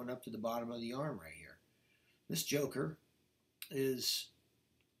torso going up to the bottom of the arm right here. This joker is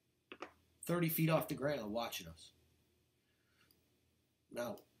 30 feet off the ground watching us.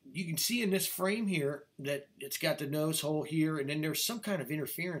 Now, you can see in this frame here that it's got the nose hole here, and then there's some kind of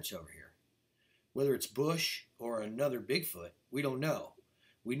interference over here. Whether it's bush or another Bigfoot, we don't know.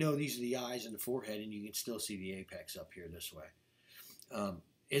 We know these are the eyes and the forehead, and you can still see the apex up here this way.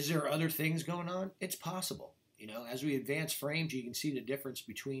 Is there other things going on? It's possible. You know, as we advance frames, you can see the difference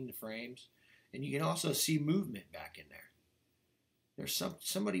between the frames. And you can also see movement back in there. There's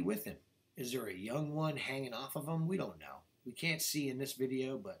somebody with him. Is there a young one hanging off of him? We don't know. We can't see in this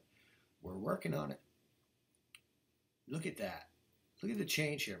video, but we're working on it. Look at that. Look at the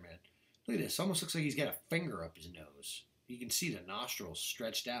change here, man. Look at this. Almost looks like he's got a finger up his nose. You can see the nostrils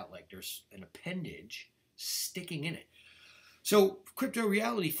stretched out like there's an appendage sticking in it. So Crypto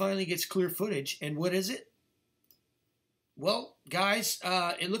Reality finally gets clear footage. And what is it? Well, guys,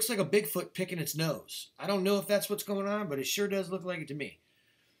 it looks like a Bigfoot picking its nose. I don't know if that's what's going on, but it sure does look like it to me.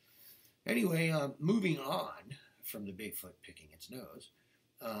 Anyway, moving on from the Bigfoot picking its nose,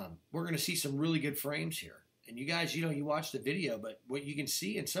 we're going to see some really good frames here. And you guys, you know, you watch the video, but what you can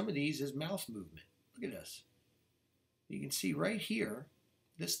see in some of these is mouth movement. Look at this. You can see right here,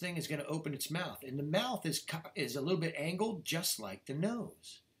 this thing is going to open its mouth. And the mouth is a little bit angled, just like the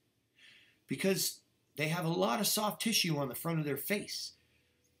nose. Because they have a lot of soft tissue on the front of their face.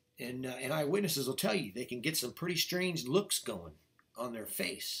 And eyewitnesses will tell you they can get some pretty strange looks going on their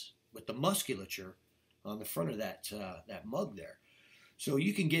face with the musculature on the front of that mug there. So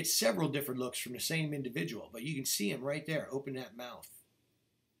you can get several different looks from the same individual, but you can see him right there, open that mouth.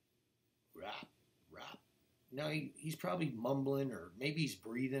 Rap, rap. Now he's probably mumbling, or maybe he's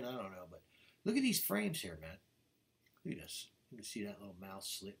breathing, I don't know. But look at these frames here, man. Look at this. You can see that little mouth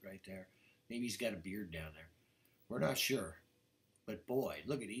slit right there. Maybe he's got a beard down there. We're not sure. But boy,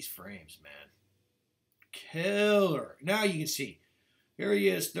 look at these frames, man. Killer. Now you can see. Here he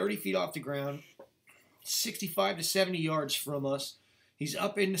is, 30 feet off the ground, 65 to 70 yards from us. He's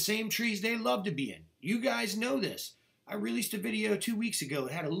up in the same trees they love to be in. You guys know this. I released a video 2 weeks ago.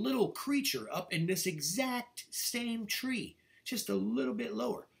 It had a little creature up in this exact same tree, just a little bit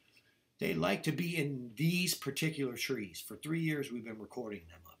lower. They like to be in these particular trees. For 3 years, we've been recording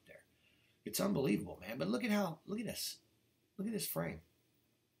them up there. It's unbelievable, man. But look at this. Look at this frame.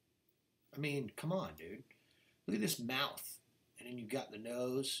 I mean, come on, dude. Look at this mouth. And then you've got the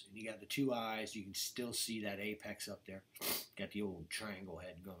nose, and you got the two eyes. You can still see that apex up there. Got the old triangle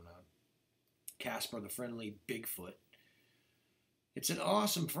head going on. Casper the friendly Bigfoot. It's an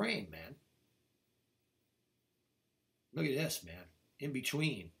awesome frame, man. Look at this, man. In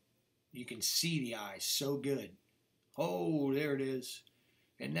between, you can see the eyes so good. Oh, there it is.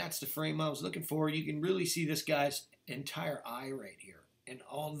 And that's the frame I was looking for. You can really see this guy's entire eye right here. And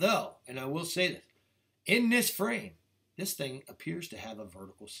although, and I will say this, in this frame, this thing appears to have a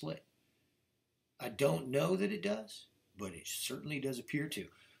vertical slit. I don't know that it does, but it certainly does appear to.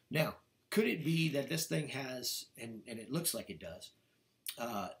 Now, could it be that this thing has, and it looks like it does,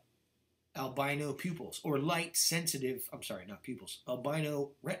 albino pupils or light sensitive, I'm sorry, not pupils,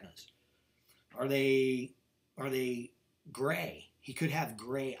 albino retinas? Are they gray? He could have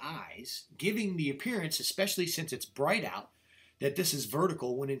gray eyes, giving the appearance, especially since it's bright out, that this is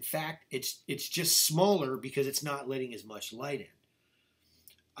vertical when in fact it's just smaller because it's not letting as much light in.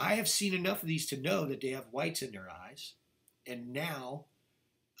 I have seen enough of these to know that they have whites in their eyes, and now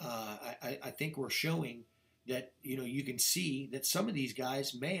I think we're showing that, you know, you can see that some of these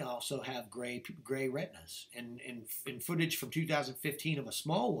guys may also have gray retinas. And in footage from 2015 of a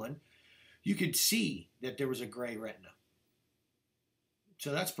small one, you could see that there was a gray retina.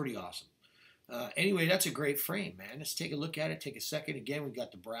 So that's pretty awesome. Anyway, that's a great frame, man. Let's take a look at it. Take a second. Again, we've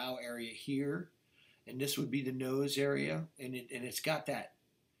got the brow area here, and this would be the nose area, and it's got that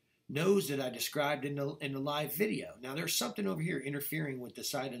nose that I described in the live video. Now, there's something over here interfering with the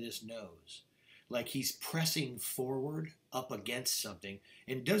side of this nose, like he's pressing forward up against something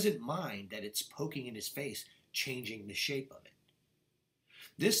and doesn't mind that it's poking in his face, changing the shape of it.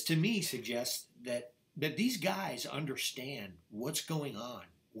 This, to me, suggests that these guys understand what's going on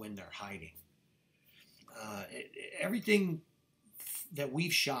when they're hiding. Everything that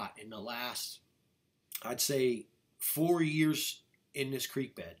we've shot in the last, I'd say, 4 years in this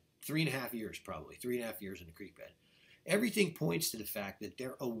creek bed, 3.5 years probably, 3.5 years in the creek bed, everything points to the fact that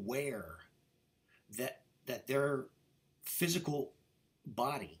they're aware that their physical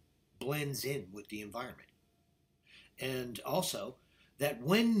body blends in with the environment. And also that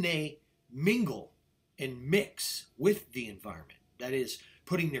when they mingle and mix with the environment, that is,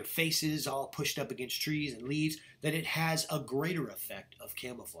 putting their faces all pushed up against trees and leaves, that it has a greater effect of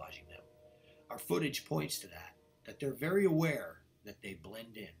camouflaging them. Our footage points to that they're very aware that they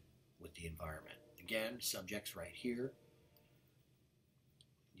blend in with the environment. Again, subject's right here.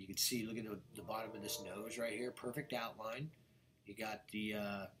 You can see, look at the bottom of this nose right here, perfect outline. You got the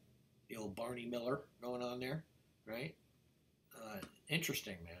old Barney Miller going on there, right?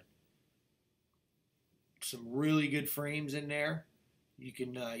 Interesting, man. Some really good frames in there. You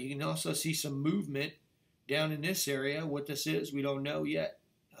can also see some movement down in this area. What this is, we don't know yet.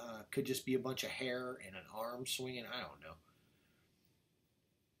 Could just be a bunch of hair and an arm swinging. I don't know.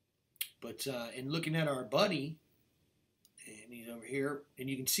 But in looking at our buddy, and he's over here, and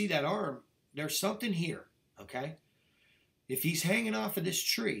you can see that arm, there's something here, okay? If he's hanging off of this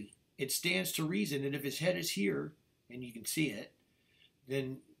tree, it stands to reason that if his head is here, and you can see it,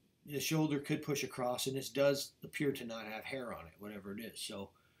 then the shoulder could push across, and this does appear to not have hair on it, whatever it is. So,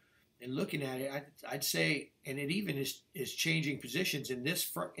 in looking at it, I'd say, and it even is changing positions in this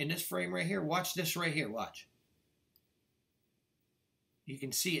frame right here. Watch this right here. Watch. You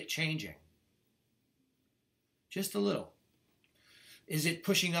can see it changing. Just a little. Is it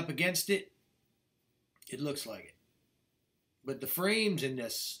pushing up against it? It looks like it. But the frames in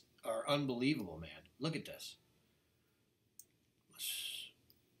this are unbelievable, man. Look at this.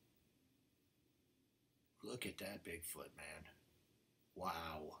 Look at that Bigfoot, man.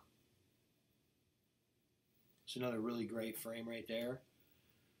 Wow. It's another really great frame right there.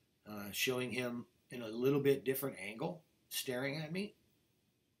 Showing him in a little bit different angle, staring at me.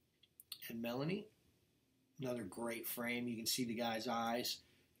 And Melanie. Another great frame. You can see the guy's eyes.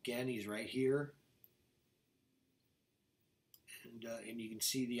 Again, he's right here. And you can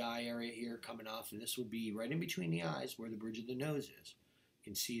see the eye area here coming off. And this would be right in between the eyes where the bridge of the nose is.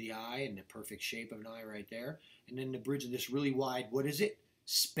 You can see the eye and the perfect shape of an eye right there. And then the bridge of this really wide, what is it?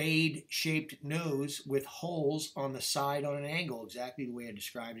 Spade-shaped nose with holes on the side on an angle, exactly the way I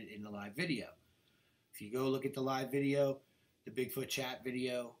described it in the live video. If you go look at the live video, the Bigfoot chat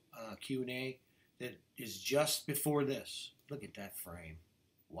video, Q&A, that is just before this. Look at that frame.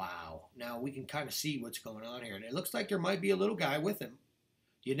 Wow. Now we can kind of see what's going on here. And it looks like there might be a little guy with him.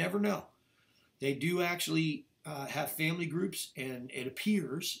 You never know. They do actually have family groups, and it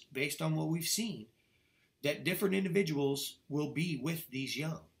appears, based on what we've seen, that different individuals will be with these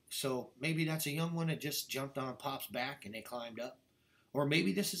young. So maybe that's a young one that just jumped on Pop's back and they climbed up. Or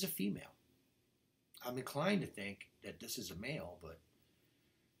maybe this is a female. I'm inclined to think that this is a male, but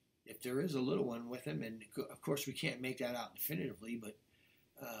if there is a little one with him, and of course we can't make that out definitively, but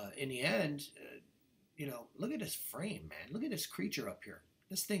in the end, you know, look at this frame, man. Look at this creature up here.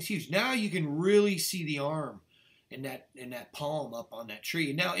 This thing's huge. Now you can really see the arm and that palm up on that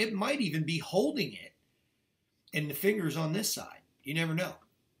tree. Now it might even be holding it, and the fingers on this side. You never know.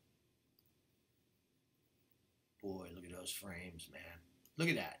 Boy, look at those frames, man. Look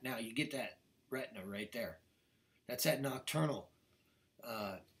at that. Now you get that retina right there. That's that nocturnal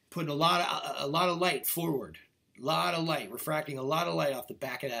putting a lot of light forward, a lot of light, refracting a lot of light off the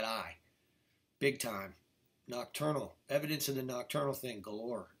back of that eye, big time. Nocturnal, evidence of the nocturnal thing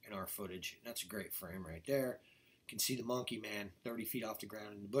galore in our footage. That's a great frame right there. You can see the monkey man 30 feet off the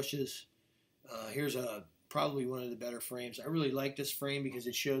ground in the bushes. Here's probably one of the better frames. I really like this frame because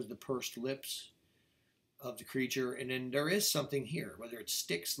it shows the pursed lips of the creature, and then there is something here, whether it's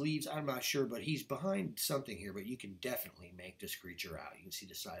sticks, leaves, I'm not sure, but he's behind something here, but you can definitely make this creature out. You can see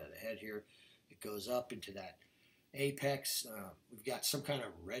the side of the head here. It goes up into that apex. We've got some kind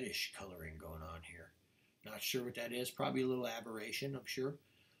of reddish coloring going on here. Not sure what that is. Probably a little aberration, I'm sure.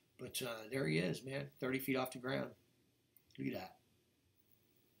 But there he is, man. 30 feet off the ground. Look at that.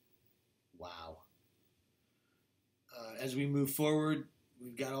 Wow. As we move forward,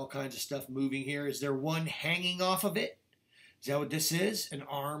 we've got all kinds of stuff moving here. Is there one hanging off of it? Is that what this is? An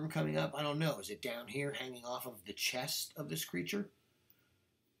arm coming up? I don't know. Is it down here hanging off of the chest of this creature?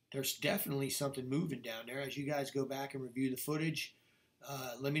 There's definitely something moving down there. As you guys go back and review the footage,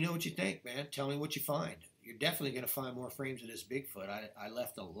 let me know what you think, man. Tell me what you find. You're definitely going to find more frames of this Bigfoot. I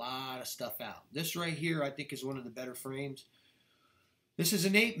left a lot of stuff out. This right here, I think, is one of the better frames. This is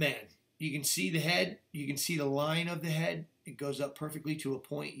an ape man. You can see the head. You can see the line of the head. It goes up perfectly to a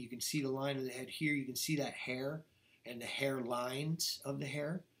point. You can see the line of the head here. You can see that hair and the hair lines of the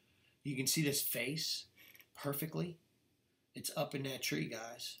hair. You can see this face perfectly. It's up in that tree,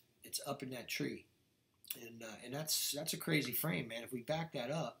 guys. It's up in that tree. And that's a crazy frame, man. If we back that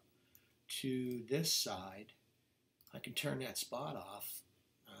up to this side, I can turn that spot off.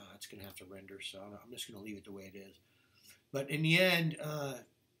 It's going to have to render, so I'm just going to leave it the way it is. But in the end,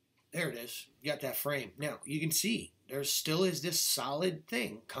 there it is. You got that frame. Now, you can see there still is this solid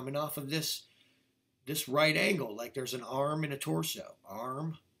thing coming off of this right angle, like there's an arm and a torso.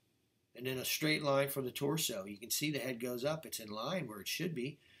 Arm, and then a straight line for the torso. You can see the head goes up. It's in line where it should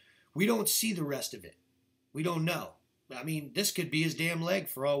be. We don't see the rest of it. We don't know. I mean, this could be his damn leg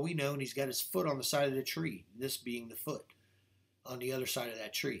for all we know, and he's got his foot on the side of the tree, this being the foot on the other side of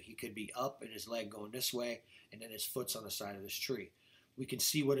that tree. He could be up and his leg going this way, and then his foot's on the side of this tree. We can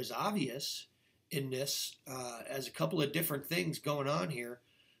see what is obvious in this as a couple of different things going on here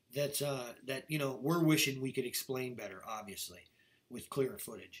that you know, we're wishing we could explain better, obviously, with clearer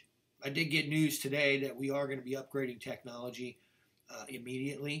footage. I did get news today that we are going to be upgrading technology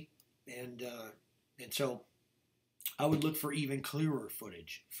immediately, and so I would look for even clearer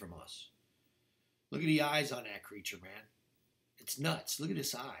footage from us. Look at the eyes on that creature, man. It's nuts. Look at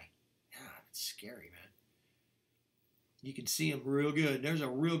this eye. God, it's scary, man. You can see him real good. There's a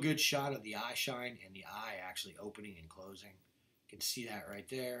real good shot of the eye shine and the eye actually opening and closing. You can see that right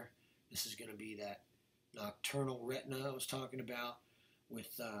there. This is going to be that nocturnal retina I was talking about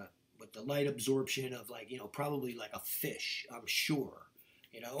with the light absorption of, like, you know, probably like a fish, I'm sure.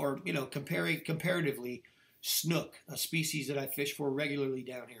 You know, or, you know, comparatively, snook, a species that I fish for regularly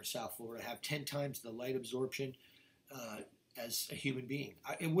down here in South Florida, have 10 times the light absorption as a human being.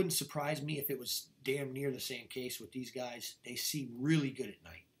 It wouldn't surprise me if it was damn near the same case with these guys. They see really good at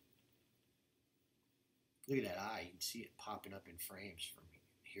night. Look at that eye. You can see it popping up in frames from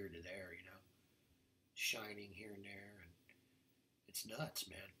here to there, you know, shining here and there, and it's nuts,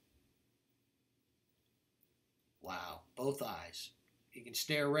 man. Wow, both eyes. You can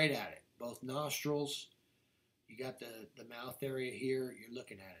stare right at it. Both nostrils. You got the mouth area here. You're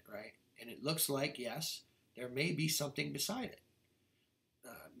looking at it, right? And it looks like, yes, there may be something beside it.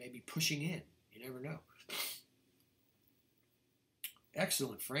 Maybe pushing in. You never know.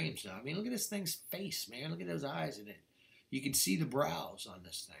 Excellent frames now. I mean, look at this thing's face, man. Look at those eyes in it. You can see the brows on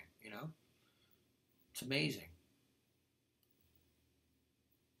this thing, you know? It's amazing.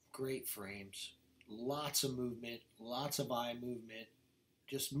 Great frames. Lots of movement. Lots of eye movement.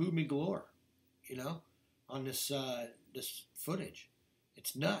 Just movement galore, you know, on this this footage.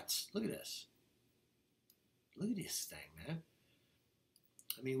 It's nuts. Look at this. Look at this thing, man.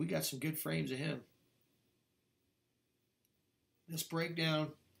 I mean, we got some good frames of him. This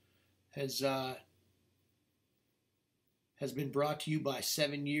breakdown has been brought to you by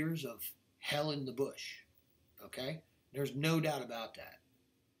 7 years of hell in the bush. Okay? There's no doubt about that.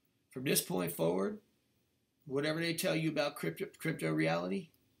 From this point forward, whatever they tell you about crypto reality,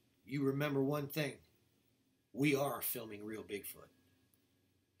 you remember one thing. We are filming real Bigfoot.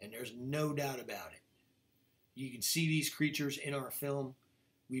 And there's no doubt about it. You can see these creatures in our film.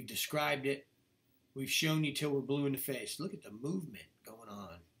 We've described it. We've shown you till we're blue in the face. Look at the movement going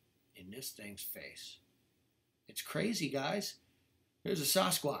on in this thing's face. It's crazy, guys. There's a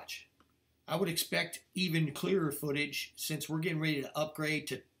Sasquatch. I would expect even clearer footage since we're getting ready to upgrade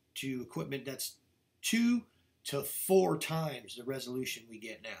to equipment that's 2 to 4 times the resolution we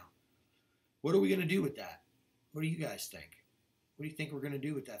get now. What are we going to do with that? What do you guys think? What do you think we're going to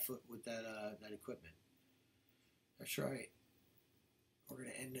do with that that equipment? That's right. We're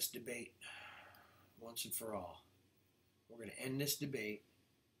going to end this debate once and for all. We're going to end this debate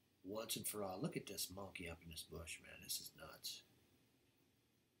once and for all. Look at this monkey up in this bush, man. This is nuts.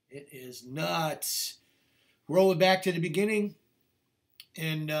 It is nuts. Roll it back to the beginning.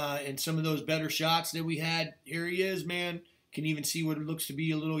 And some of those better shots that we had. Here he is, man. Can even see what it looks to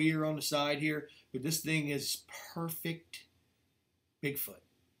be a little ear on the side here. But this thing is perfect Bigfoot.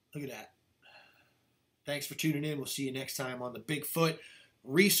 Look at that. Thanks for tuning in. We'll see you next time on the Bigfoot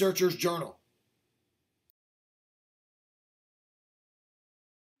Researcher's Journal.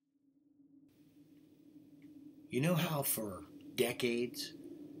 You know how for decades,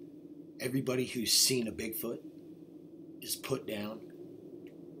 everybody who's seen a Bigfoot is put down?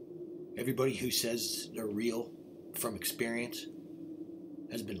 Everybody who says they're real from experience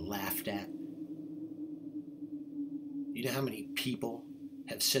has been laughed at. You know how many people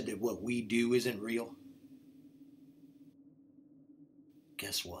have said that what we do isn't real?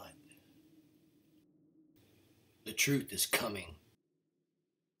 Guess what? The truth is coming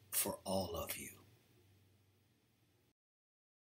for all of you.